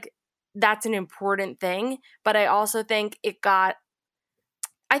feel like that's an important thing. But I also think I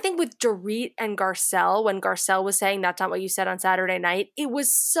think with Dorit and Garcelle, when Garcelle was saying that's not what you said on Saturday night, it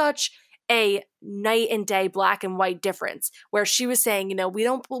was such a night and day black and white difference where she was saying, you know,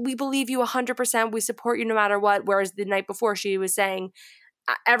 we believe you 100%. We support you no matter what. Whereas the night before she was saying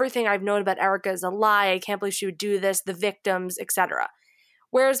everything I've known about Erica is a lie. I can't believe she would do this, the victims, etc.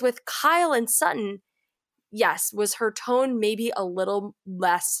 Whereas with Kyle and Sutton, yes, was her tone maybe a little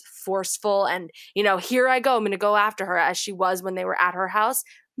less forceful and, you know, here I go, I'm going to go after her as she was when they were at her house?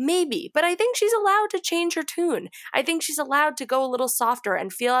 Maybe, but I think she's allowed to change her tune. I think she's allowed to go a little softer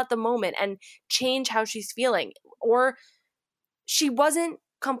and feel at the moment and change how she's feeling. Or she wasn't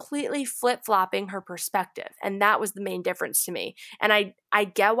completely flip-flopping her perspective, and that was the main difference to me. And I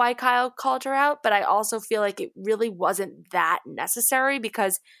get why Kyle called her out, but I also feel like it really wasn't that necessary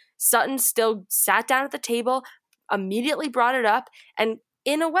because Sutton still sat down at the table, immediately brought it up, and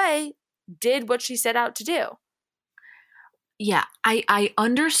in a way did what she set out to do. Yeah, I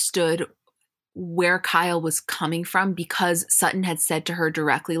understood where Kyle was coming from because Sutton had said to her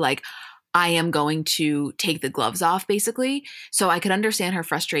directly, like, I am going to take the gloves off, basically. So I could understand her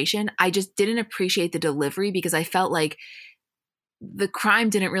frustration. I just didn't appreciate the delivery because I felt like the crime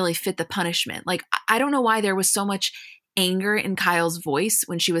didn't really fit the punishment. Like, I don't know why there was so much anger in Kyle's voice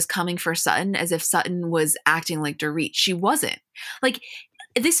when she was coming for Sutton, as if Sutton was acting like Dorit. She wasn't. Like,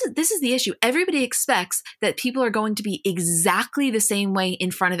 this is the issue. Everybody expects that people are going to be exactly the same way in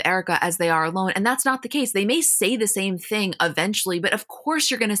front of Erica as they are alone. And that's not the case. They may say the same thing eventually, but of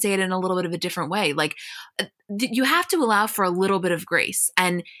course you're going to say it in a little bit of a different way. Like, you have to allow for a little bit of grace.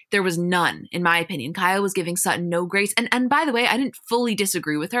 And there was none, in my opinion. Kyle was giving Sutton no grace. And by the way, I didn't fully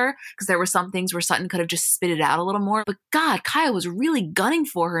disagree with her because there were some things where Sutton could have just spit it out a little more. But God, Kyle was really gunning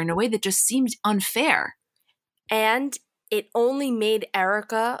for her in a way that just seemed unfair. And it only made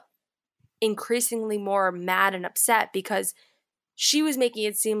Erica increasingly more mad and upset because she was making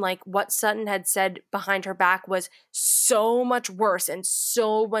it seem like what Sutton had said behind her back was so much worse and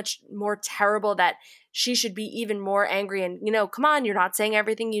so much more terrible that she should be even more angry and, come on, you're not saying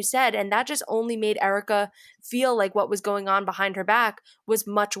everything you said. And that just only made Erica feel like what was going on behind her back was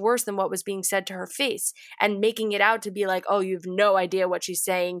much worse than what was being said to her face, and making it out to be like, oh, you have no idea what she's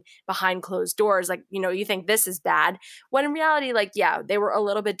saying behind closed doors. Like, you think this is bad. When in reality, like, yeah, they were a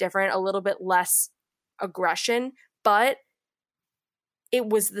little bit different, a little bit less aggression, but it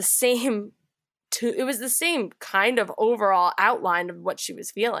was the same kind of overall outline of what she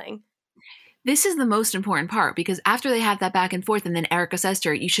was feeling. This is the most important part, because after they have that back and forth and then Erica says to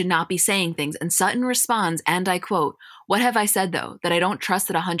her, you should not be saying things, and Sutton responds, and I quote, "What have I said though? That I don't trust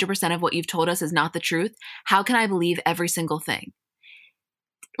that 100% of what you've told us is not the truth? How can I believe every single thing?"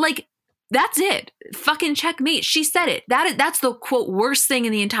 Like, that's it. Fucking checkmate. She said it. That's the, quote, worst thing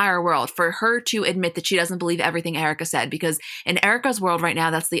in the entire world, for her to admit that she doesn't believe everything Erica said, because in Erica's world right now,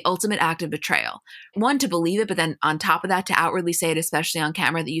 that's the ultimate act of betrayal. One, to believe it, but then on top of that, to outwardly say it, especially on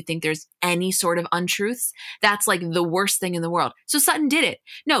camera, that you think there's any sort of untruths. That's like the worst thing in the world. So Sutton did it.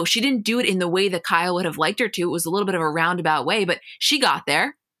 No, she didn't do it in the way that Kyle would have liked her to. It was a little bit of a roundabout way, but she got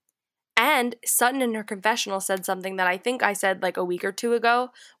there. And Sutton in her confessional said something that I think I said like a week or two ago,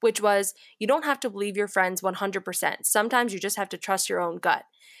 which was, you don't have to believe your friends 100%. Sometimes you just have to trust your own gut,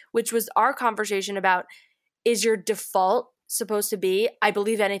 which was our conversation about, is your default supposed to be, I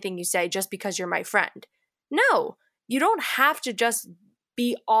believe anything you say just because you're my friend? No, you don't have to just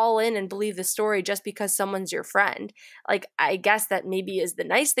be all in and believe the story just because someone's your friend. Like, I guess that maybe is the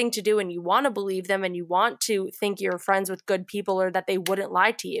nice thing to do, and you want to believe them and you want to think you're friends with good people or that they wouldn't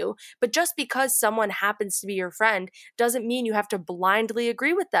lie to you. But just because someone happens to be your friend doesn't mean you have to blindly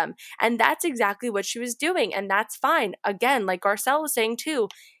agree with them. And that's exactly what she was doing, and that's fine. Again, like Garcelle was saying too,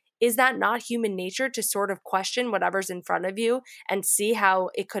 is that not human nature to sort of question whatever's in front of you and see how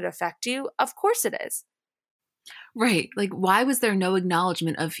it could affect you? Of course it is. Right. Like, why was there no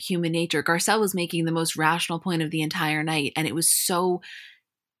acknowledgement of human nature? Garcelle was making the most rational point of the entire night, and it was so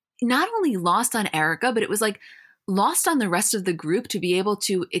not only lost on Erica, but it was like lost on the rest of the group to be able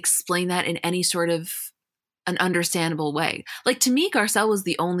to explain that in any sort of an understandable way. Like, to me, Garcelle was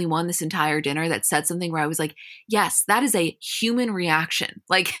the only one this entire dinner that said something where I was like, yes, that is a human reaction.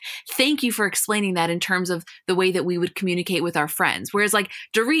 Like, thank you for explaining that in terms of the way that we would communicate with our friends. Whereas like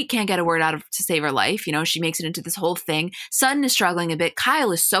Dorit can't get a word out of to save her life. She makes it into this whole thing. Sutton is struggling a bit.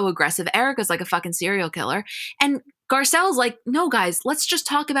 Kyle is so aggressive. Erica's like a fucking serial killer. And Garcelle's like, no, guys, let's just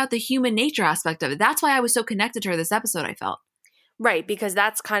talk about the human nature aspect of it. That's why I was so connected to her this episode, I felt. Right, because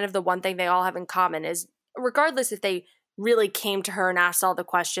that's kind of the one thing they all have in common is, regardless if they really came to her and asked all the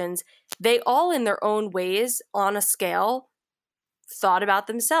questions, they all in their own ways on a scale thought about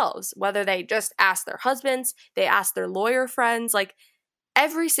themselves. Whether they just asked their husbands, they asked their lawyer friends, like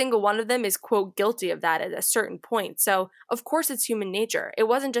every single one of them is, quote, guilty of that at a certain point. So of course it's human nature. It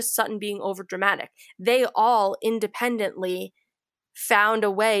wasn't just Sutton being overdramatic. They all independently found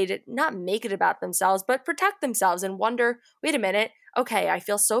a way to not make it about themselves, but protect themselves and wonder, wait a minute, okay, I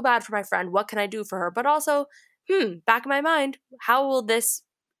feel so bad for my friend. What can I do for her? But also, back in my mind, how will this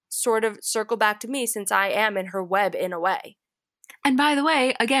sort of circle back to me since I am in her web in a way? And by the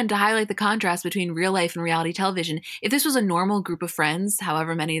way, again, to highlight the contrast between real life and reality television, if this was a normal group of friends,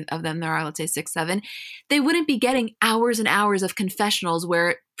 however many of them there are, let's say 6, 7, they wouldn't be getting hours and hours of confessionals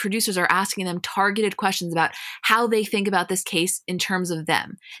where producers are asking them targeted questions about how they think about this case in terms of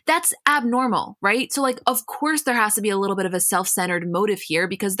them. That's abnormal, right? So like, of course there has to be a little bit of a self-centered motive here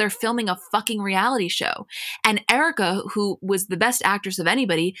because they're filming a fucking reality show. And Erica, who was the best actress of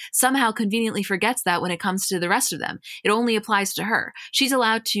anybody, somehow conveniently forgets that when it comes to the rest of them. It only applies to her. She's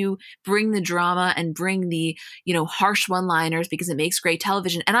allowed to bring the drama and bring the, harsh one-liners because it makes great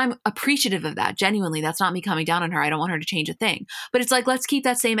television. And I'm appreciative of that. Genuinely, that's not me coming down on her. I don't want her to change a thing. But it's like, let's keep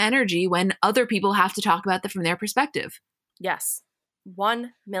that same energy when other people have to talk about that from their perspective. Yes.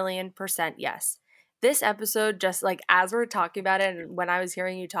 1,000,000% yes. This episode, just like as we're talking about it and when I was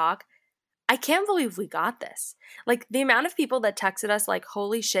hearing you talk, I can't believe we got this. Like the amount of people that texted us like,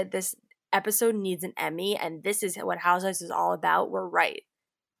 holy shit, this episode needs an Emmy and this is what Housewives is all about, were right.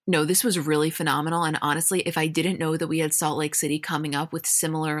 No, this was really phenomenal. And honestly, if I didn't know that we had Salt Lake City coming up with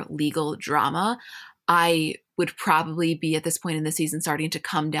similar legal drama, I would probably be at this point in the season starting to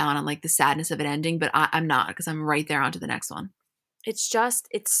come down on like the sadness of it ending, but I'm not because I'm right there onto the next one. It's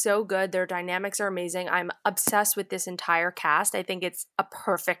so good. Their dynamics are amazing. I'm obsessed with this entire cast. I think it's a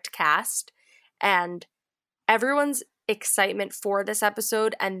perfect cast. And everyone's excitement for this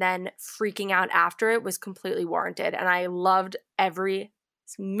episode and then freaking out after it was completely warranted. And I loved every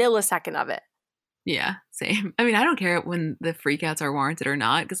millisecond of it. Yeah, same. I mean, I don't care when the freakouts are warranted or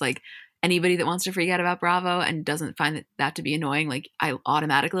not, because like anybody that wants to freak out about Bravo and doesn't find that to be annoying, like I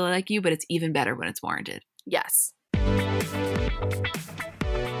automatically like you, but it's even better when it's warranted. Yes.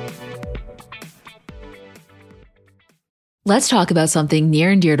 Let's talk about something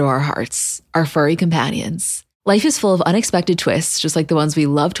near and dear to our hearts, our furry companions. Life is full of unexpected twists, just like the ones we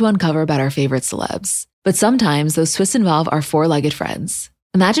love to uncover about our favorite celebs. But sometimes those twists involve our four-legged friends.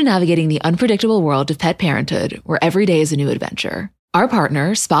 Imagine navigating the unpredictable world of pet parenthood, where every day is a new adventure. Our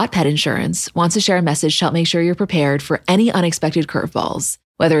partner, Spot Pet Insurance, wants to share a message to help make sure you're prepared for any unexpected curveballs,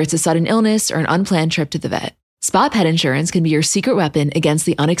 whether it's a sudden illness or an unplanned trip to the vet. Spot Pet Insurance can be your secret weapon against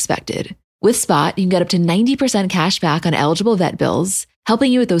the unexpected. With Spot, you can get up to 90% cash back on eligible vet bills,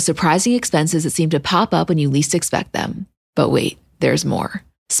 helping you with those surprising expenses that seem to pop up when you least expect them. But wait, there's more.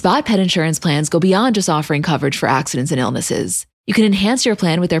 Spot Pet Insurance plans go beyond just offering coverage for accidents and illnesses. You can enhance your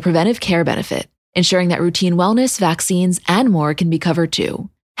plan with their preventive care benefit, ensuring that routine wellness, vaccines, and more can be covered too.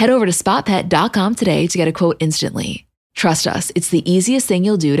 Head over to spotpet.com today to get a quote instantly. Trust us, it's the easiest thing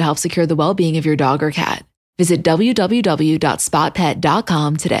you'll do to help secure the well-being of your dog or cat. Visit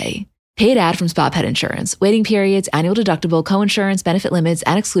www.spotpet.com today. Paid ad from Spot Pet Insurance. Waiting periods, annual deductible, coinsurance, benefit limits,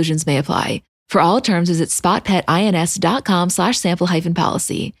 and exclusions may apply. For all terms, visit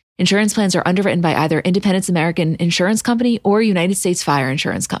spotpetins.com/sample-policy. Insurance plans are underwritten by either Independence American Insurance Company or United States Fire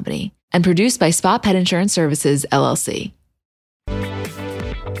Insurance Company and produced by Spot Pet Insurance Services, LLC.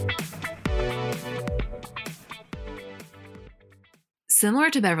 Similar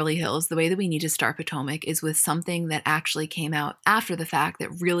to Beverly Hills, the way that we need to start Potomac is with something that actually came out after the fact that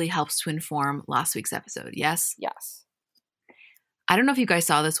really helps to inform last week's episode. Yes? Yes. I don't know if you guys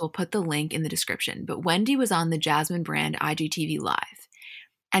saw this. We'll put the link in the description. But Wendy was on the Jasmine brand IGTV Live.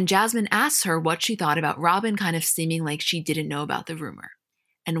 And Jasmine asks her what she thought about Robyn kind of seeming like she didn't know about the rumor.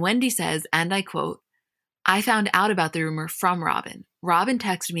 And Wendy says, and I quote, "I found out about the rumor from Robyn. Robyn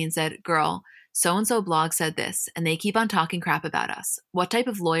texted me and said, 'Girl, so-and-so blog said this, and they keep on talking crap about us. What type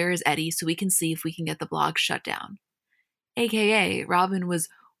of lawyer is Eddie so we can see if we can get the blog shut down?'" AKA, Robyn was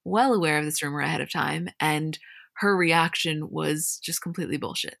well aware of this rumor ahead of time, and her reaction was just completely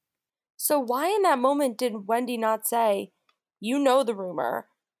bullshit. So why in that moment did Wendy not say, "You know the rumor.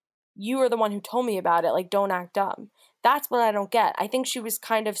 You are the one who told me about it. Like, don't act dumb"? That's what I don't get. I think she was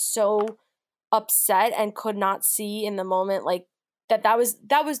kind of so upset and could not see in the moment, like, that was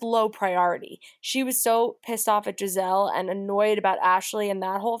low priority. She was so pissed off at Gizelle and annoyed about Ashley and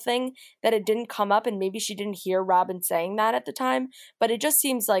that whole thing that it didn't come up, and maybe she didn't hear Robyn saying that at the time, but it just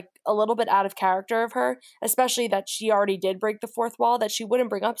seems like a little bit out of character of her, especially that she already did break the fourth wall, that she wouldn't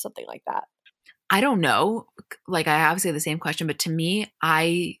bring up something like that. I don't know. Like, I obviously have the same question, but to me,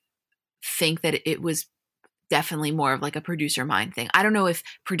 I think that it was definitely more of like a producer mind thing. I don't know if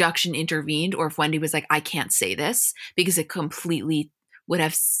production intervened or if Wendy was like, "I can't say this," because it completely would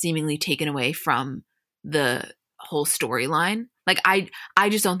have seemingly taken away from the whole storyline. Like, I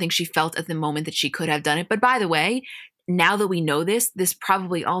just don't think she felt at the moment that she could have done it. But by the way, now that we know this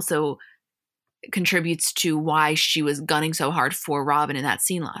probably also contributes to why she was gunning so hard for Robyn in that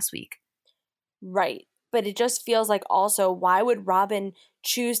scene last week. Right. But it just feels like also, why would Robyn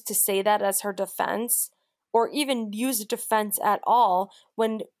choose to say that as her defense, or even use a defense at all,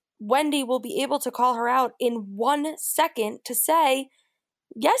 when Wendy will be able to call her out in 1 second to say,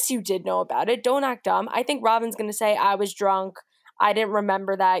 "Yes, you did know about it. Don't act dumb." I think Robyn's going to say, "I was drunk. I didn't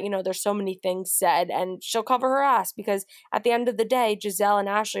remember that." There's so many things said, and she'll cover her ass because at the end of the day, Gizelle and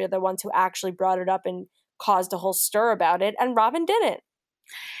Ashley are the ones who actually brought it up and caused a whole stir about it, and Robyn didn't.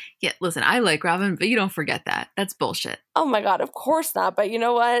 Yeah, listen, I like Robyn, but you don't forget that. That's bullshit. Oh my God, of course not. But you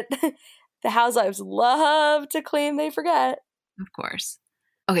know what? The housewives love to claim they forget. Of course.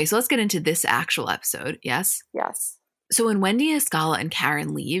 Okay, so let's get into this actual episode. Yes? Yes. So when Wendy, Escala, and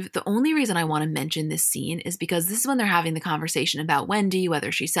Karen leave, the only reason I want to mention this scene is because this is when they're having the conversation about Wendy,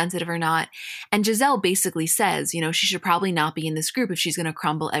 whether she's sensitive or not. And Gizelle basically says, she should probably not be in this group if she's going to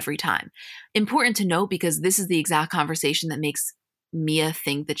crumble every time. Important to note because this is the exact conversation that makes Mia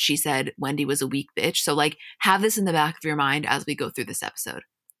think that she said Wendy was a weak bitch. So have this in the back of your mind as we go through this episode.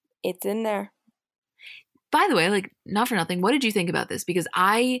 It's in there. By the way, not for nothing, what did you think about this? Because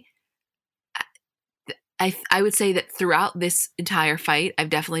I would say that throughout this entire fight, I've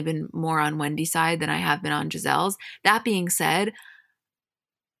definitely been more on Wendy's side than I have been on Gizelle's. That being said,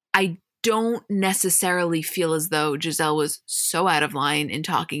 I don't necessarily feel as though Gizelle was so out of line in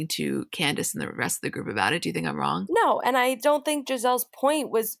talking to Candace and the rest of the group about it. Do you think I'm wrong? No, and I don't think Gizelle's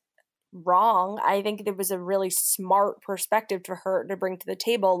point was wrong. I think it was a really smart perspective for her to bring to the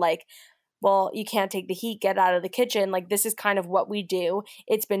table. well, you can't take the heat, get out of the kitchen. Like, this is kind of what we do.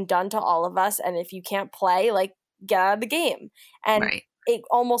 It's been done to all of us. And if you can't play, like, get out of the game. And Right. it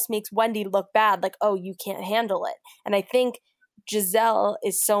almost makes Wendy look bad. Like, oh, you can't handle it. And I think Gizelle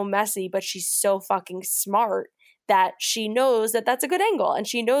is so messy, but she's so fucking smart that she knows that that's a good angle. And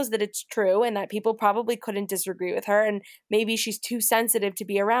she knows that it's true and that people probably couldn't disagree with her. And maybe she's too sensitive to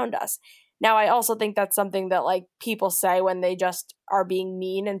be around us. Now, I also think that's something that, like, people say when they just are being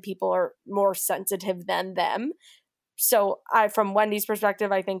mean and people are more sensitive than them. So from Wendy's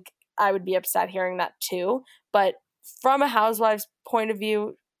perspective, I think I would be upset hearing that too. But from a housewives point of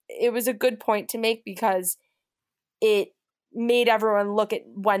view, it was a good point to make because it made everyone look at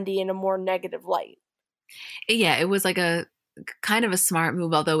Wendy in a more negative light. Yeah, it was like a kind of a smart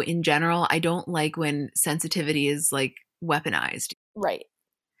move, although in general, I don't like when sensitivity is like weaponized. Right.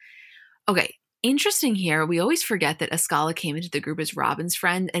 Okay, interesting here. We always forget that Escala came into the group as Robyn's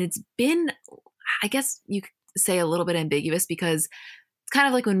friend, and it's been, I guess you could say, a little bit ambiguous because it's kind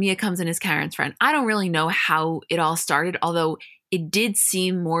of like when Mia comes in as Karen's friend. I don't really know how it all started, although it did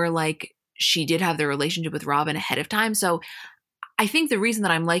seem more like she did have the relationship with Robyn ahead of time. So I think the reason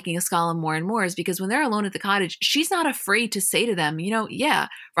that I'm liking Escala more and more is because when they're alone at the cottage, she's not afraid to say to them, you know, yeah,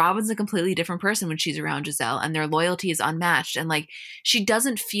 Robyn's a completely different person when she's around Gizelle and their loyalty is unmatched. And like, she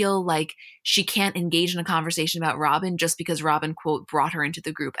doesn't feel like she can't engage in a conversation about Robyn just because Robyn, quote, brought her into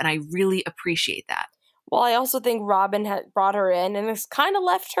the group. And I really appreciate that. Well, I also think Robyn had brought her in and it's kind of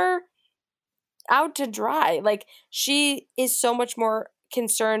left her out to dry. Like, she is so much more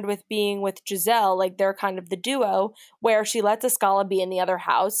concerned with being with Gizelle, like they're kind of the duo, where she lets Escala be in the other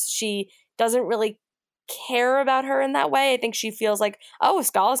house. She doesn't really care about her in that way. I think she feels like, oh,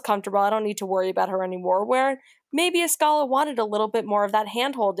 Escala's comfortable, I don't need to worry about her anymore, where maybe Escala wanted a little bit more of that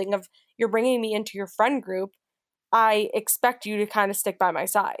hand-holding of, you're bringing me into your friend group, I expect you to kind of stick by my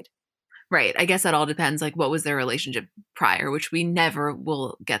side. Right. I guess that all depends, like, what was their relationship prior, which we never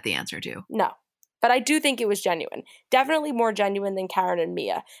will get the answer to. No. But I do think it was genuine. Definitely more genuine than Karen and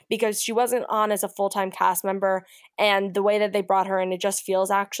Mia, because she wasn't on as a full-time cast member, and the way that they brought her in, it just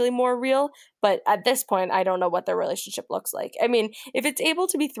feels actually more real. But at this point, I don't know what their relationship looks like. I mean, if it's able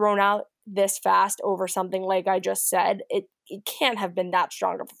to be thrown out this fast over something like I just said, it can't have been that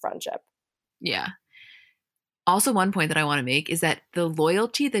strong of a friendship. Yeah. Also, one point that I want to make is that the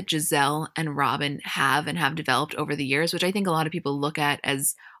loyalty that Gizelle and Robyn have and have developed over the years, which I think a lot of people look at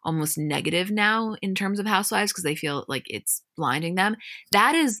as almost negative now in terms of housewives because they feel like it's blinding them,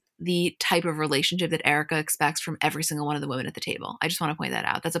 that is the type of relationship that Erica expects from every single one of the women at the table. I just want to point that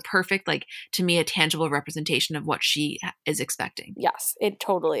out. That's a perfect, like, to me, a tangible representation of what she is expecting. Yes, it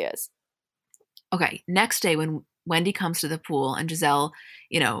totally is. Okay, next day when Wendy comes to the pool and Gizelle,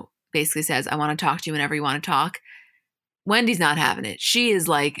 you know, basically says, I want to talk to you whenever you want to talk. Wendy's not having it. She is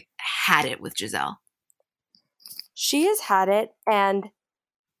like had it with Gizelle. She has had it, and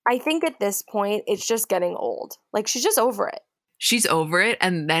I think at this point, it's just getting old. Like, she's just over it. She's over it.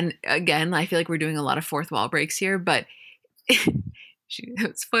 And then again, I feel like we're doing a lot of fourth wall breaks here, but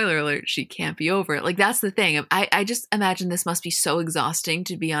spoiler alert, she can't be over it. Like, that's the thing. I just imagine this must be so exhausting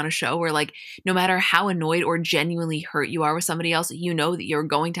to be on a show where, like, no matter how annoyed or genuinely hurt you are with somebody else, you know that you're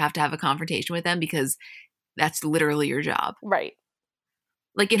going to have a confrontation with them because that's literally your job. Right.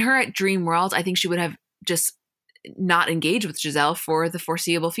 Like, in her dream world, I think she would have just not engaged with Gizelle for the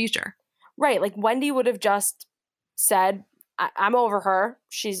foreseeable future. Right. Like, Wendy would have just said, I'm over her.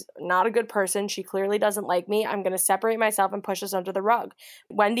 She's not a good person. She clearly doesn't like me. I'm going to separate myself and push this under the rug.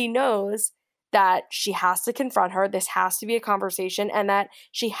 Wendy knows that she has to confront her. This has to be a conversation, and that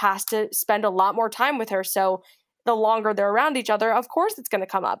she has to spend a lot more time with her. So the longer they're around each other, of course it's going to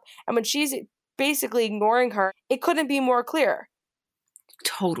come up. And when she's basically ignoring her, it couldn't be more clear.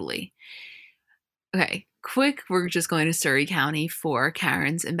 Totally. Okay. Quick, we're just going to Surrey County for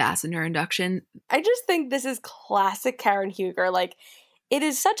Karen's ambassador induction. I just think this is classic Karen Huger. Like, it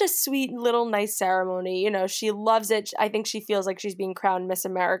is such a sweet little nice ceremony. You know, she loves it. I think she feels like she's being crowned Miss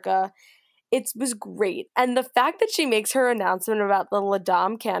America. It was great. And the fact that she makes her announcement about the La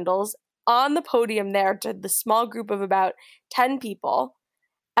Dame candles on the podium there to the small group of about 10 people,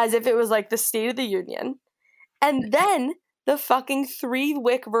 as if it was like the State of the Union. And then the fucking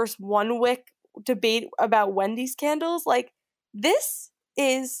 3-wick versus 1-wick debate about Wendy's candles, like, this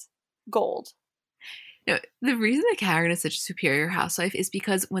is gold. No, the reason that Karen is such a superior housewife is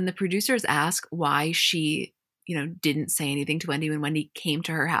because when the producers ask why she, you know, didn't say anything to Wendy when Wendy came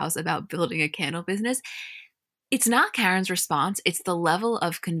to her house about building a candle business, it's not Karen's response. It's the level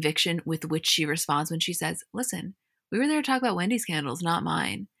of conviction with which she responds when she says, listen, we were there to talk about Wendy's candles, not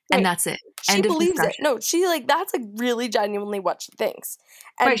mine. Right. And that's it. She believes it. No, she like, that's like really genuinely what she thinks.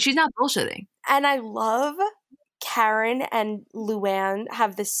 And, right, she's not bullshitting. And I love Karen and Luann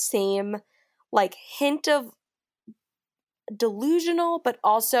have the same like hint of delusional, but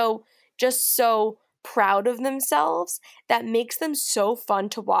also just so proud of themselves that makes them so fun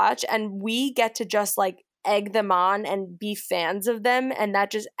to watch. And we get to just like egg them on and be fans of them. And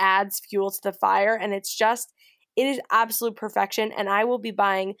that just adds fuel to the fire. And it is absolute perfection. And I will be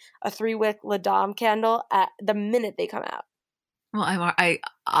buying a 3-wick La Dame candle at the minute they come out. Well, I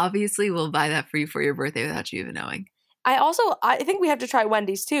obviously will buy that for you for your birthday without you even knowing. I think we have to try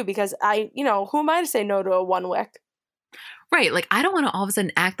Wendy's too, because who am I to say no to a 1-wick? Right. Like, I don't want to all of a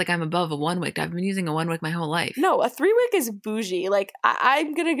sudden act like I'm above a 1-wick. I've been using a 1-wick my whole life. No, a 3-wick is bougie. Like,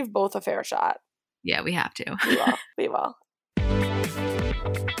 I'm going to give both a fair shot. Yeah, we have to. We will.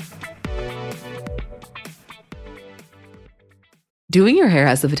 Doing your hair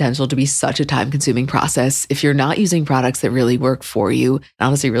has the potential to be such a time-consuming process if you're not using products that really work for you and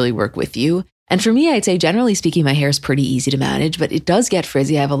honestly really work with you. And for me, I'd say generally speaking, my hair is pretty easy to manage, but it does get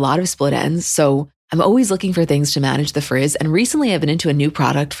frizzy. I have a lot of split ends, so I'm always looking for things to manage the frizz. And recently I've been into a new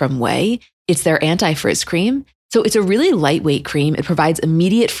product from Way. It's their anti-frizz cream. So it's a really lightweight cream. It provides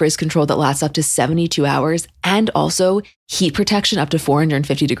immediate frizz control that lasts up to 72 hours and also heat protection up to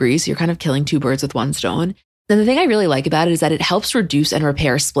 450 degrees. So you're kind of killing two birds with one stone. And the thing I really like about it is that it helps reduce and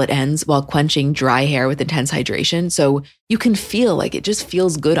repair split ends while quenching dry hair with intense hydration. So you can feel like it just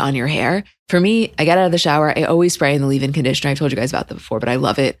feels good on your hair. For me, I get out of the shower, I always spray in the leave-in conditioner. I've told you guys about that before, but I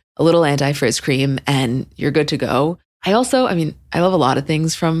love it. A little anti-frizz cream and you're good to go. I love a lot of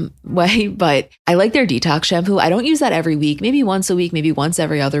things from Way, but I like their detox shampoo. I don't use that every week, maybe once a week, maybe once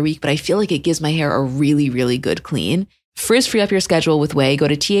every other week, but I feel like it gives my hair a really, really good clean. Frizz-free up your schedule with Way. Go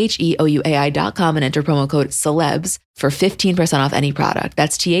to THEOUAI.com and enter promo code CELEBS for 15% off any product.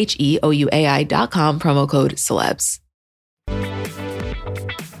 That's THEOUAI.com, promo code CELEBS.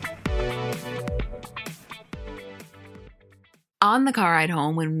 On the car ride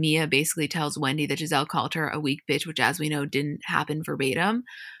home, when Mia basically tells Wendy that Gizelle called her a weak bitch, which as we know didn't happen verbatim.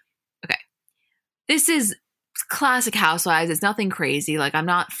 Okay. This is classic Housewives. It's nothing crazy. Like, I'm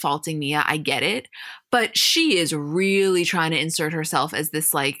not faulting Mia. I get it. But she is really trying to insert herself as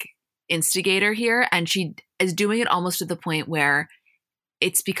this like instigator here. And she is doing it almost to the point where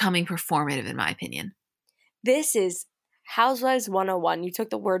it's becoming performative, in my opinion. This is Housewives 101. You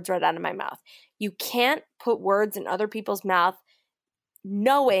took the words right out of my mouth. You can't put words in other people's mouth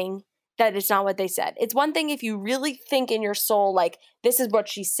knowing that it's not what they said. It's one thing if you really think in your soul, like, this is what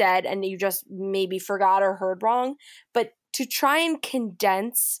she said, and you just maybe forgot or heard wrong. But to try and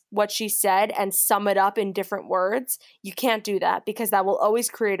condense what she said and sum it up in different words, you can't do that because that will always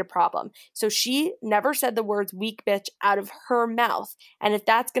create a problem. So she never said the words weak bitch out of her mouth. And if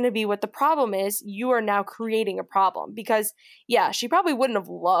that's going to be what the problem is, you are now creating a problem because, yeah, she probably wouldn't have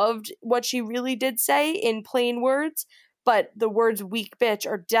loved what she really did say in plain words, but the words weak bitch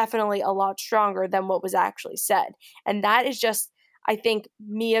are definitely a lot stronger than what was actually said. And that is just, I think,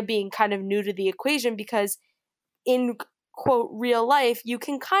 Mia being kind of new to the equation because in, quote, real life, you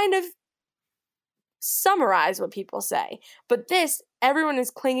can kind of summarize what people say. But this, everyone is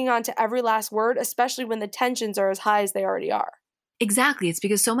clinging on to every last word, especially when the tensions are as high as they already are. Exactly. It's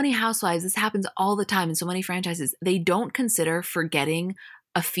because so many housewives, this happens all the time in so many franchises, they don't consider forgetting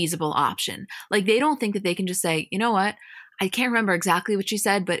a feasible option. Like, they don't think that they can just say, you know what, I can't remember exactly what she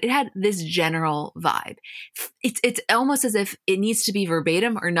said, but it had this general vibe. It's almost as if it needs to be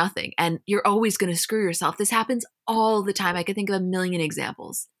verbatim or nothing, and you're always going to screw yourself. This happens all the time. I could think of a million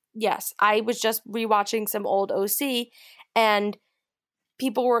examples. Yes, I was just rewatching some old OC, and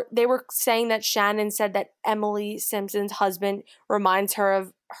they were saying that Shannon said that Emily Simpson's husband reminds her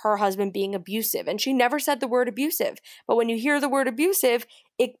of her husband being abusive. And she never said the word abusive. But when you hear the word abusive,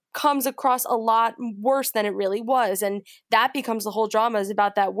 it comes across a lot worse than it really was. And that becomes the whole drama is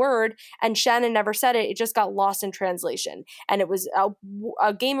about that word. And Shannon never said it. It just got lost in translation. And it was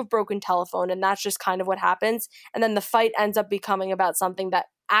a game of broken telephone. And that's just kind of what happens. And then the fight ends up becoming about something that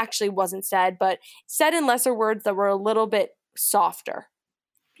actually wasn't said, but said in lesser words that were a little bit softer.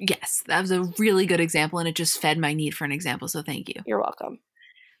 Yes, that was a really good example, and it just fed my need for an example, so thank you. You're welcome.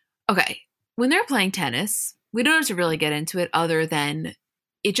 Okay, when they're playing tennis, we don't have to really get into it other than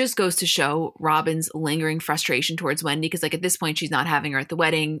it just goes to show Robyn's lingering frustration towards Wendy because, like, at this point, she's not having her at the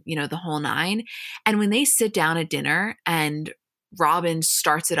wedding, you know, the whole nine. And when they sit down at dinner and Robyn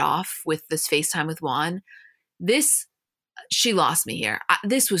starts it off with this FaceTime with Juan, she lost me here.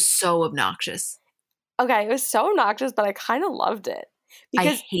 This was so obnoxious. Okay, it was so obnoxious, but I kind of loved it.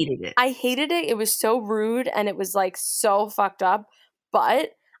 Because I hated it. It was so rude and it was like so fucked up.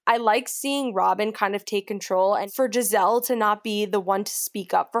 But I like seeing Robyn kind of take control and for Gizelle to not be the one to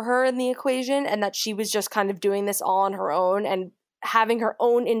speak up for her in the equation, and that she was just kind of doing this all on her own and having her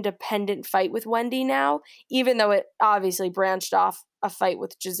own independent fight with Wendy now, even though it obviously branched off a fight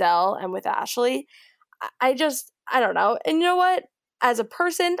with Gizelle and with Ashley. I don't know. And you know what? As a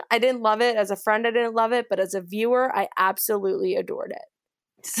person, I didn't love it. As a friend, I didn't love it. But as a viewer, I absolutely adored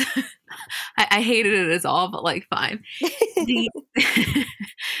it. I hated it as all, but like, fine.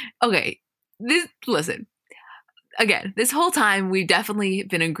 Okay, listen. Again, this whole time we've definitely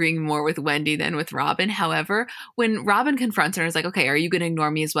been agreeing more with Wendy than with Robyn. However, when Robyn confronts her, it's like, okay, are you going to ignore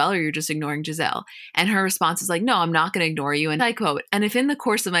me as well, or you're just ignoring Gizelle? And her response is like, no, I'm not going to ignore you. And I quote, "And if in the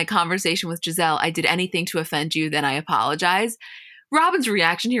course of my conversation with Gizelle, I did anything to offend you, then I apologize." Robyn's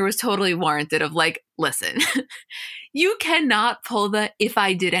reaction here was totally warranted of like, listen, you cannot pull the "if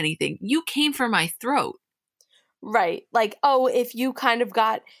I did anything." You came for my throat. Right. Like, oh, if you kind of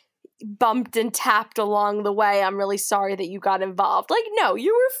got bumped and tapped along the way, I'm really sorry that you got involved. Like, no,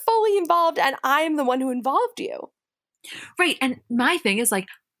 you were fully involved and I am the one who involved you. Right. And my thing is like,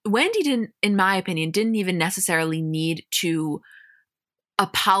 Wendy didn't, in my opinion, didn't even necessarily need to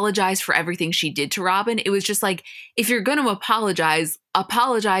apologize for everything she did to Robyn. It was just like, if you're going to apologize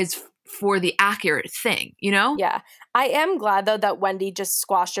for the accurate thing, you know? Yeah. I am glad, though, that Wendy just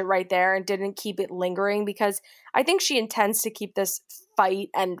squashed it right there and didn't keep it lingering, because I think she intends to keep this fight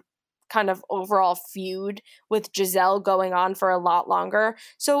and kind of overall feud with Gizelle going on for a lot longer.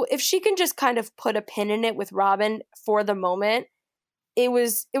 So if she can just kind of put a pin in it with Robyn for the moment, it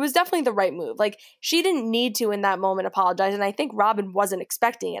was definitely the right move. Like, she didn't need to in that moment apologize, and I think Robyn wasn't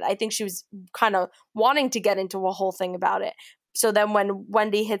expecting it. I think she was kind of wanting to get into a whole thing about it. So then when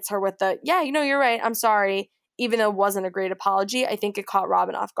Wendy hits her with the, yeah, you know, you're right, I'm sorry, even though it wasn't a great apology, I think it caught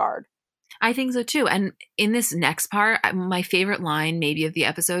Robyn off guard. I think so too. And in this next part, my favorite line maybe of the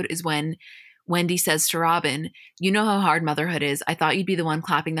episode is when Wendy says to Robyn, "You know how hard motherhood is. I thought you'd be the one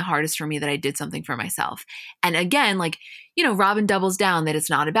clapping the hardest for me that I did something for myself." And again, like, you know, Robyn doubles down that it's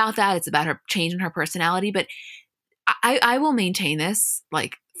not about that. It's about her changing her personality. But I will maintain this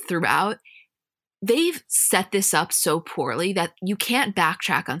like throughout. They've set this up so poorly that you can't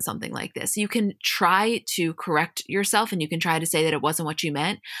backtrack on something like this. You can try to correct yourself and you can try to say that it wasn't what you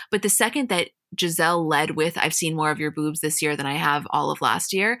meant. But the second that Gizelle led with, "I've seen more of your boobs this year than I have all of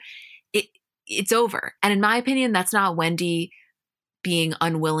last year," it's over. And in my opinion, that's not Wendy being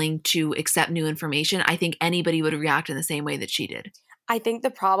unwilling to accept new information. I think anybody would react in the same way that she did. I think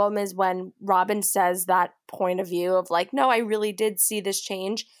the problem is when Robyn says that point of view of like, no, I really did see this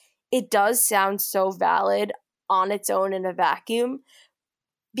change. It does sound so valid on its own in a vacuum,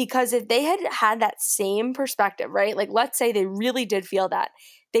 because if they had had that same perspective, right? Like, let's say they really did feel that,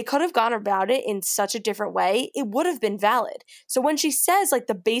 they could have gone about it in such a different way. It would have been valid. So when she says like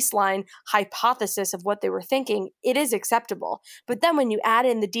the baseline hypothesis of what they were thinking, it is acceptable. But then when you add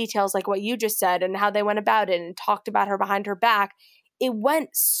in the details like what you just said and how they went about it and talked about her behind her back, it went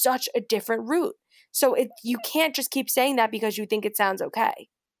such a different route. So you can't just keep saying that because you think it sounds okay.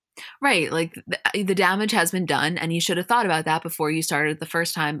 Right. Like the damage has been done and you should have thought about that before you started the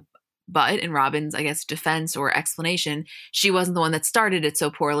first time. But in Robyn's, I guess, defense or explanation, she wasn't the one that started it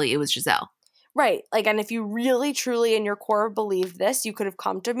so poorly. It was Gizelle. Right. Like, and if you really, truly in your core believed this, you could have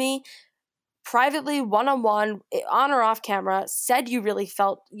come to me privately, one-on-one, on or off camera, said you really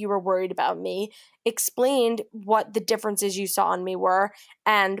felt you were worried about me, explained what the differences you saw in me were,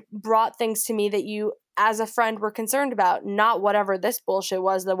 and brought things to me that you, as a friend, were concerned about, not whatever this bullshit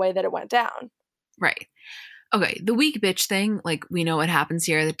was the way that it went down. Right. Okay, the weak bitch thing, like, we know what happens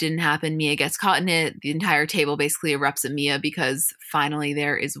here. That didn't happen. Mia gets caught in it. The entire table basically erupts at Mia because finally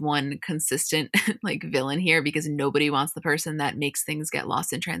there is one consistent like villain here, because nobody wants the person that makes things get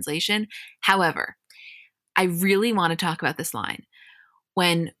lost in translation. However, I really want to talk about this line.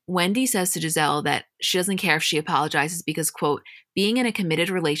 When Wendy says to Gizelle that she doesn't care if she apologizes because, quote, "being in a committed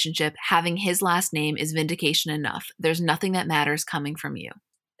relationship, having his last name is vindication enough. There's nothing that matters coming from you."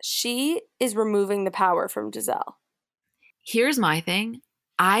 She is removing the power from Gizelle. Here's my thing.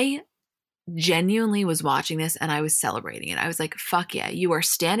 I genuinely was watching this and I was celebrating it. I was like, fuck yeah, you are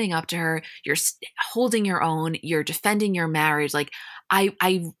standing up to her. You're holding your own. You're defending your marriage. Like,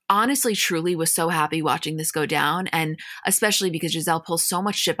 I honestly, truly was so happy watching this go down. And especially because Gizelle pulls so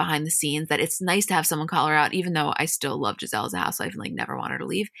much shit behind the scenes that it's nice to have someone call her out, even though I still love Gizelle as a housewife and like never want her to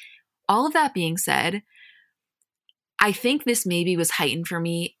leave. All of that being said, I think this maybe was heightened for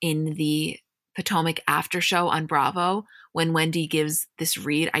me in the Potomac after show on Bravo when Wendy gives this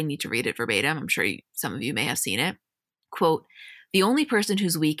read. I need to read it verbatim. I'm sure some of you may have seen it. Quote, The only person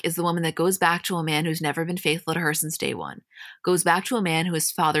who's weak is the woman that goes back to a man who's never been faithful to her since day one, goes back to a man who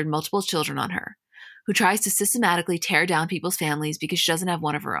has fathered multiple children on her, who tries to systematically tear down people's families because she doesn't have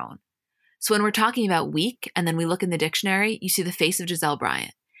one of her own. So when we're talking about weak, and then we look in the dictionary, you see the face of Gizelle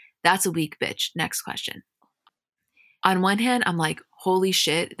Bryant. That's a weak bitch. Next question. On one hand, I'm like, holy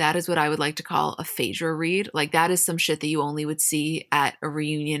shit, that is what I would like to call a Phaedra read. Like, that is some shit that you only would see at a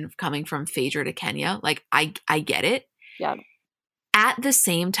reunion coming from Phaedra to Kenya. Like, I get it. Yeah. At the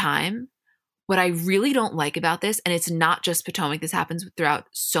same time, what I really don't like about this, and it's not just Potomac, this happens throughout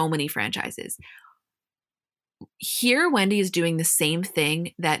so many franchises. Here, Wendy is doing the same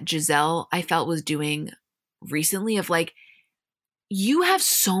thing that Gizelle, I felt, was doing recently of like, you have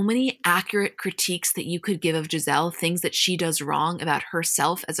so many accurate critiques that you could give of Gizelle, things that she does wrong about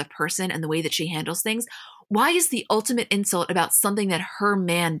herself as a person and the way that she handles things. Why is the ultimate insult about something that her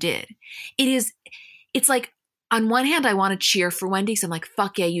man did? It's like, on one hand, I want to cheer for Wendy. So I'm like,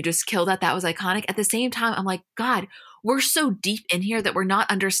 fuck yeah, you just killed that. That was iconic. At the same time, I'm like, God, we're so deep in here that we're not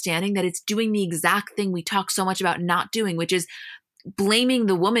understanding that it's doing the exact thing we talk so much about not doing, which is blaming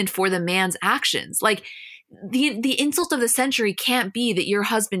the woman for the man's actions. Like, the insult of the century can't be that your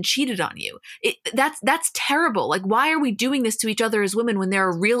husband cheated on you. That's terrible. Like, why are we doing this to each other as women when there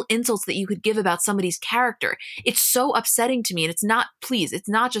are real insults that you could give about somebody's character? It's so upsetting to me. And it's not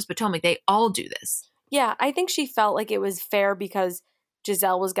just Potomac. They all do this. Yeah, I think she felt like it was fair because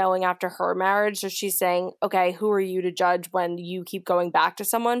Gizelle was going after her marriage. So she's saying, okay, who are you to judge when you keep going back to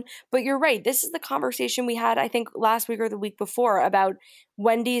someone? But you're right. This is the conversation we had, I think, last week or the week before about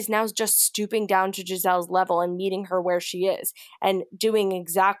Wendy's now just stooping down to Giselle's level and meeting her where she is and doing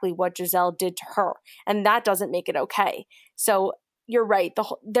exactly what Gizelle did to her. And that doesn't make it okay. So you're right.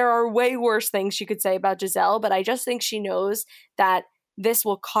 There are way worse things she could say about Gizelle, but I just think she knows that this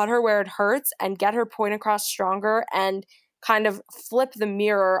will cut her where it hurts and get her point across stronger and kind of flip the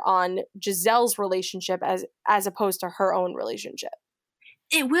mirror on Giselle's relationship as opposed to her own relationship.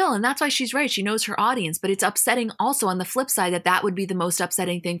 It will, and that's why she's right. She knows her audience, but it's upsetting also on the flip side that would be the most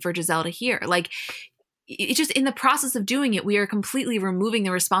upsetting thing for Gizelle to hear. Like, it's just in the process of doing it, we are completely removing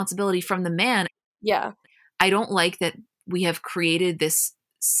the responsibility from the man. Yeah. I don't like that we have created this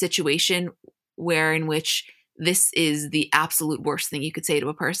situation in which this is the absolute worst thing you could say to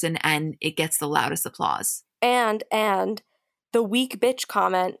a person, and it gets the loudest applause. And the weak bitch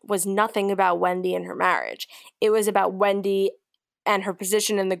comment was nothing about Wendy and her marriage. It was about Wendy and her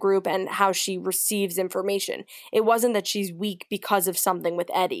position in the group and how she receives information. It wasn't that she's weak because of something with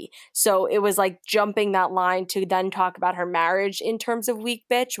Eddie. So it was like jumping that line to then talk about her marriage in terms of weak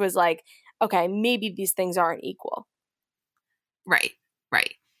bitch was like, okay, maybe these things aren't equal. Right.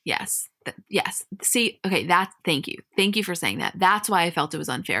 Yes. Yes. See, okay, thank you. Thank you for saying that. That's why I felt it was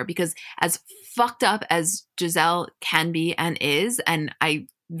unfair, because as fucked up as Gizelle can be and is, and I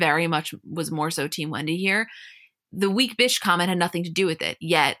very much was more so Team Wendy here, the weak bitch comment had nothing to do with it,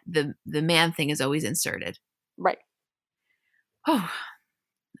 yet the man thing is always inserted. Right. Oh,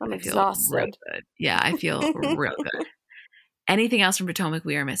 I'm exhausted. Real good. Yeah, I feel real good. Anything else from Potomac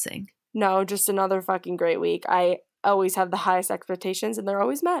we are missing? No, just another fucking great week. I always have the highest expectations and they're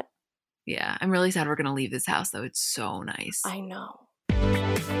always met. Yeah, I'm really sad we're going to leave this house, though. It's so nice. I know.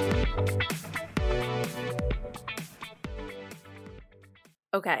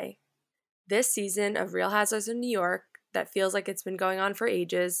 Okay. This season of Real Housewives of New York, that feels like it's been going on for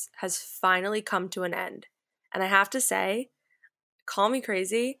ages, has finally come to an end. And I have to say, call me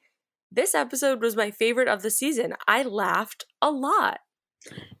crazy, this episode was my favorite of the season. I laughed a lot.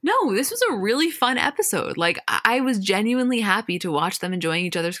 No, this was a really fun episode. Like, I was genuinely happy to watch them enjoying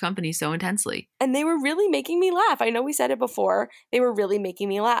each other's company so intensely. And they were really making me laugh. I know we said it before. They were really making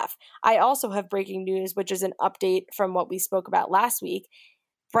me laugh. I also have breaking news, which is an update from what we spoke about last week.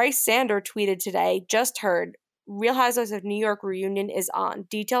 Bryce Sander tweeted today, just heard, Real Housewives of New York reunion is on.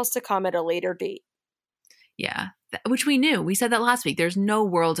 Details to come at a later date. Yeah, which we knew. We said that last week. There's no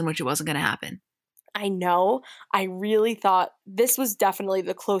world in which it wasn't going to happen. I know. I really thought this was definitely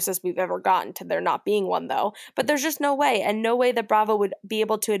the closest we've ever gotten to there not being one, though. But there's just no way, and no way that Bravo would be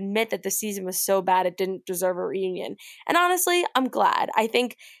able to admit that the season was so bad it didn't deserve a reunion. And honestly, I'm glad. I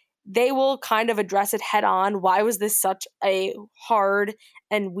think they will kind of address it head on. Why was this such a hard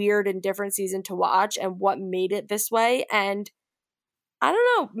and weird and different season to watch, and what made it this way? And I don't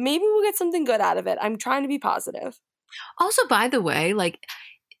know. Maybe we'll get something good out of it. I'm trying to be positive. Also, by the way, like,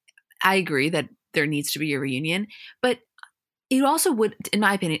 I agree that there needs to be a reunion, but it also would, in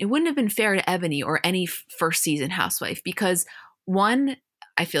my opinion, it wouldn't have been fair to Ebony or any first season housewife, because one,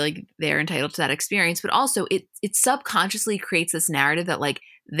 I feel like they're entitled to that experience, but also it subconsciously creates this narrative that like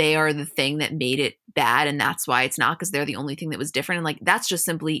they are the thing that made it bad and that's why it's not because they're the only thing that was different. And like, that's just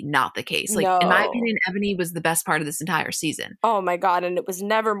simply not the case. Like, in my opinion, Ebony was the best part of this entire season. Oh my God. And it was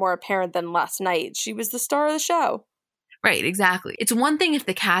never more apparent than last night. She was the star of the show. Right, exactly. It's one thing if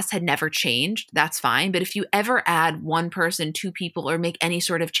the cast had never changed, that's fine. But if you ever add one person, two people, or make any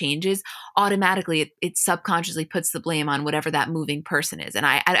sort of changes, automatically it subconsciously puts the blame on whatever that moving person is. And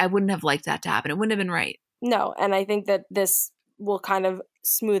I wouldn't have liked that to happen. It wouldn't have been right. No, and I think that this will kind of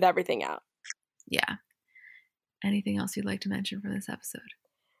smooth everything out. Yeah. Anything else you'd like to mention from this episode?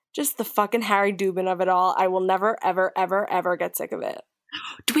 Just the fucking Harry Dubin of it all. I will never, ever, ever, ever get sick of it.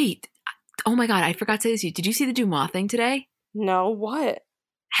 Wait. Oh my God, I forgot to say this to you. Did you see the Dumois thing today? No, what?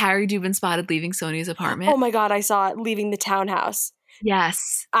 Harry Dubin spotted leaving Sonia's apartment. Oh my God, I saw it leaving the townhouse.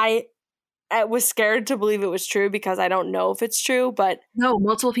 Yes. I was scared to believe it was true because I don't know if it's true, but... No,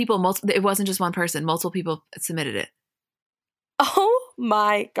 multiple people, it wasn't just one person. Multiple people submitted it. Oh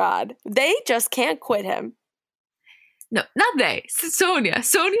my God. They just can't quit him. No, not they. Sonia.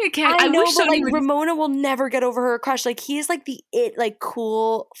 Sonia can't. I know, wish but Sonia like Ramona will never get over her crush. Like he's like the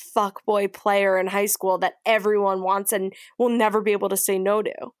cool fuckboy player in high school that everyone wants and will never be able to say no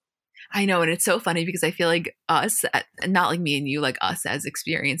to. I know, and it's so funny because I feel like us, not like me and you, like us as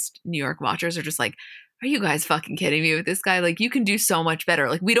experienced New York watchers are just like, are you guys fucking kidding me with this guy? Like you can do so much better.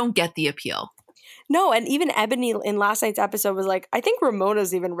 Like we don't get the appeal. No, and even Ebony in last night's episode was like, I think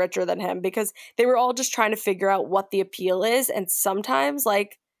Ramona's even richer than him because they were all just trying to figure out what the appeal is. And sometimes,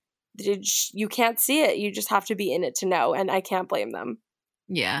 like, you can't see it. You just have to be in it to know. And I can't blame them.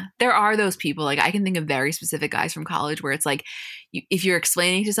 Yeah. There are those people. Like, I can think of very specific guys from college where it's like, if you're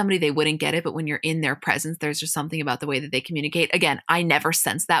explaining to somebody, they wouldn't get it. But when you're in their presence, there's just something about the way that they communicate. Again, I never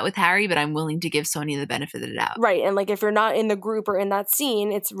sensed that with Harry, but I'm willing to give Sonia the benefit of the doubt. Right. And, like, if you're not in the group or in that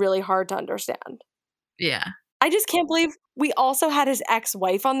scene, it's really hard to understand. Yeah. I just can't believe we also had his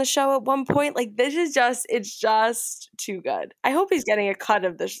ex-wife on the show at one point. Like, this is just, it's just too good. I hope he's getting a cut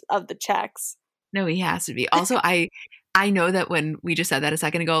of the checks. No, he has to be. Also, I know that when we just said that a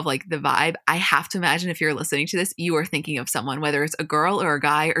second ago of like the vibe, I have to imagine if you're listening to this, you are thinking of someone, whether it's a girl or a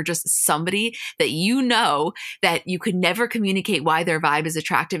guy or just somebody that you know that you could never communicate why their vibe is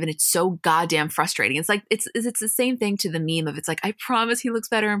attractive. And it's so goddamn frustrating. It's like, it's the same thing to the meme of it's like, I promise he looks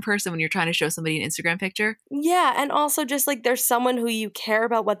better in person when you're trying to show somebody an Instagram picture. Yeah. And also just like there's someone who you care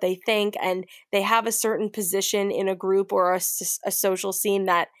about what they think and they have a certain position in a group or a social scene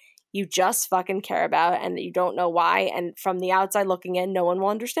that you just fucking care about and you don't know why. And from the outside looking in, no one will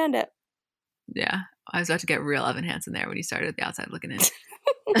understand it. Yeah. I was about to get real Evan Hansen there when he started at the outside looking in.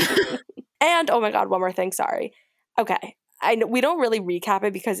 And, oh my God, one more thing. Sorry. Okay. I know we don't really recap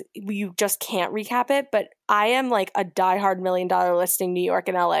it because you just can't recap it, but I am like a diehard $1 Million Listing New York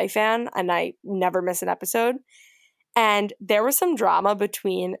and LA fan, and I never miss an episode. And there was some drama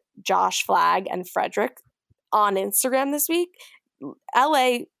between Josh Flagg and Frederick on Instagram this week. LA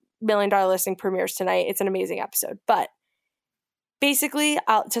 $1 Million Listing premieres tonight. It's an amazing episode. But basically,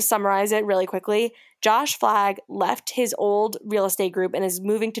 to summarize it really quickly, Josh Flagg left his old real estate group and is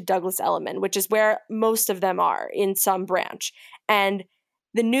moving to Douglas Elliman, which is where most of them are in some branch. And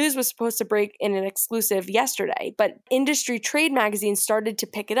the news was supposed to break in an exclusive yesterday, but Industry Trade magazine started to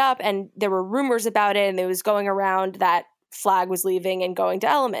pick it up and there were rumors about it and it was going around that Flagg was leaving and going to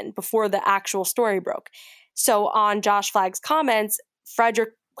Elliman before the actual story broke. So on Josh Flagg's comments, Frederick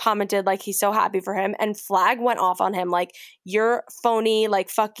commented like he's so happy for him and Flagg went off on him like, you're phony, like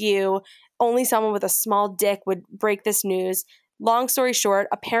fuck you. Only someone with a small dick would break this news. Long story short,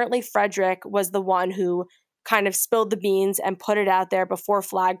 apparently Frederick was the one who kind of spilled the beans and put it out there before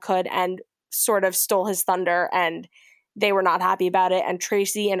Flagg could and sort of stole his thunder and they were not happy about it. And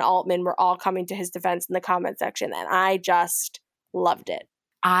Tracy and Altman were all coming to his defense in the comment section and I just loved it.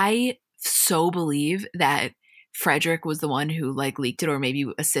 I so believe that Frederick was the one who like leaked it or maybe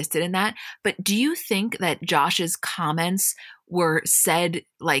assisted in that. But do you think that Josh's comments were said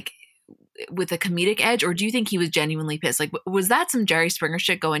like with a comedic edge, or do you think he was genuinely pissed? Like, was that some Jerry Springer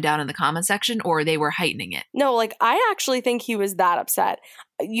shit going down in the comment section, or they were heightening it? No, like I actually think he was that upset.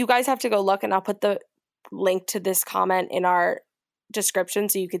 You guys have to go look and I'll put the link to this comment in our description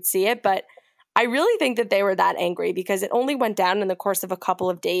so you could see it. But I really think that they were that angry because it only went down in the course of a couple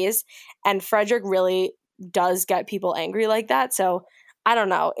of days and Frederick really does get people angry like that. So I don't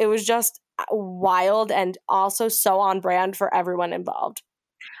know. It was just wild and also so on brand for everyone involved.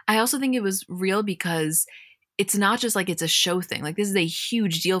 I also think it was real because it's not just like it's a show thing. Like this is a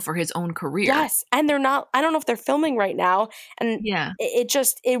huge deal for his own career. Yes. And they're not, I don't know if they're filming right now. And yeah,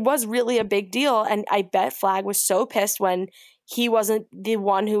 it was really a big deal. And I bet Flagg was so pissed when he wasn't the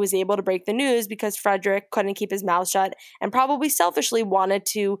one who was able to break the news because Frederick couldn't keep his mouth shut and probably selfishly wanted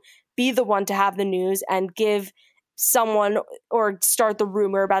to be the one to have the news and give someone or start the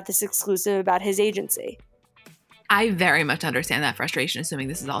rumor about this exclusive about his agency. I very much understand that frustration, assuming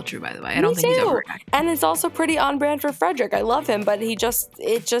this is all true, by the way. I don't think he's overreacting. And it's also pretty on brand for Frederick. I love him, but it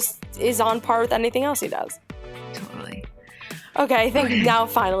just is on par with anything else he does. Totally. Okay, I think now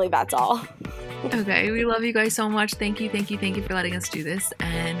finally that's all. Okay, we love you guys so much. Thank you for letting us do this,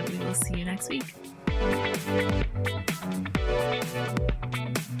 and we will see you next week.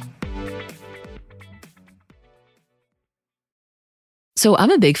 So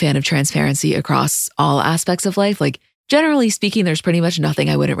I'm a big fan of transparency across all aspects of life. Like, generally speaking, there's pretty much nothing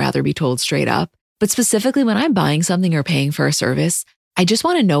I wouldn't rather be told straight up. But specifically when I'm buying something or paying for a service, I just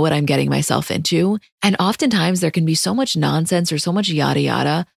want to know what I'm getting myself into. And oftentimes there can be so much nonsense or so much yada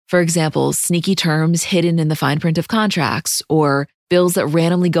yada. For example, sneaky terms hidden in the fine print of contracts, or bills that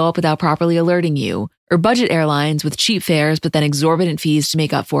randomly go up without properly alerting you, or budget airlines with cheap fares but then exorbitant fees to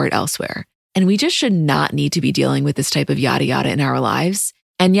make up for it elsewhere. And we just should not need to be dealing with this type of yada yada in our lives.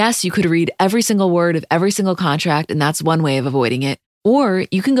 And yes, you could read every single word of every single contract, and that's one way of avoiding it. Or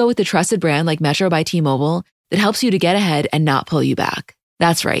you can go with a trusted brand like Metro by T-Mobile that helps you to get ahead and not pull you back.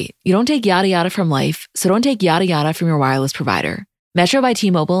 That's right. You don't take yada yada from life, so don't take yada yada from your wireless provider. Metro by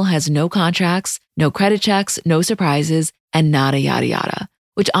T-Mobile has no contracts, no credit checks, no surprises, and nada yada yada,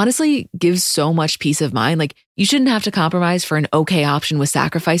 which honestly gives so much peace of mind. Like, you shouldn't have to compromise for an okay option with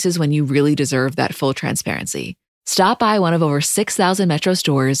sacrifices when you really deserve that full transparency. Stop by one of over 6,000 Metro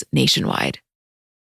stores nationwide.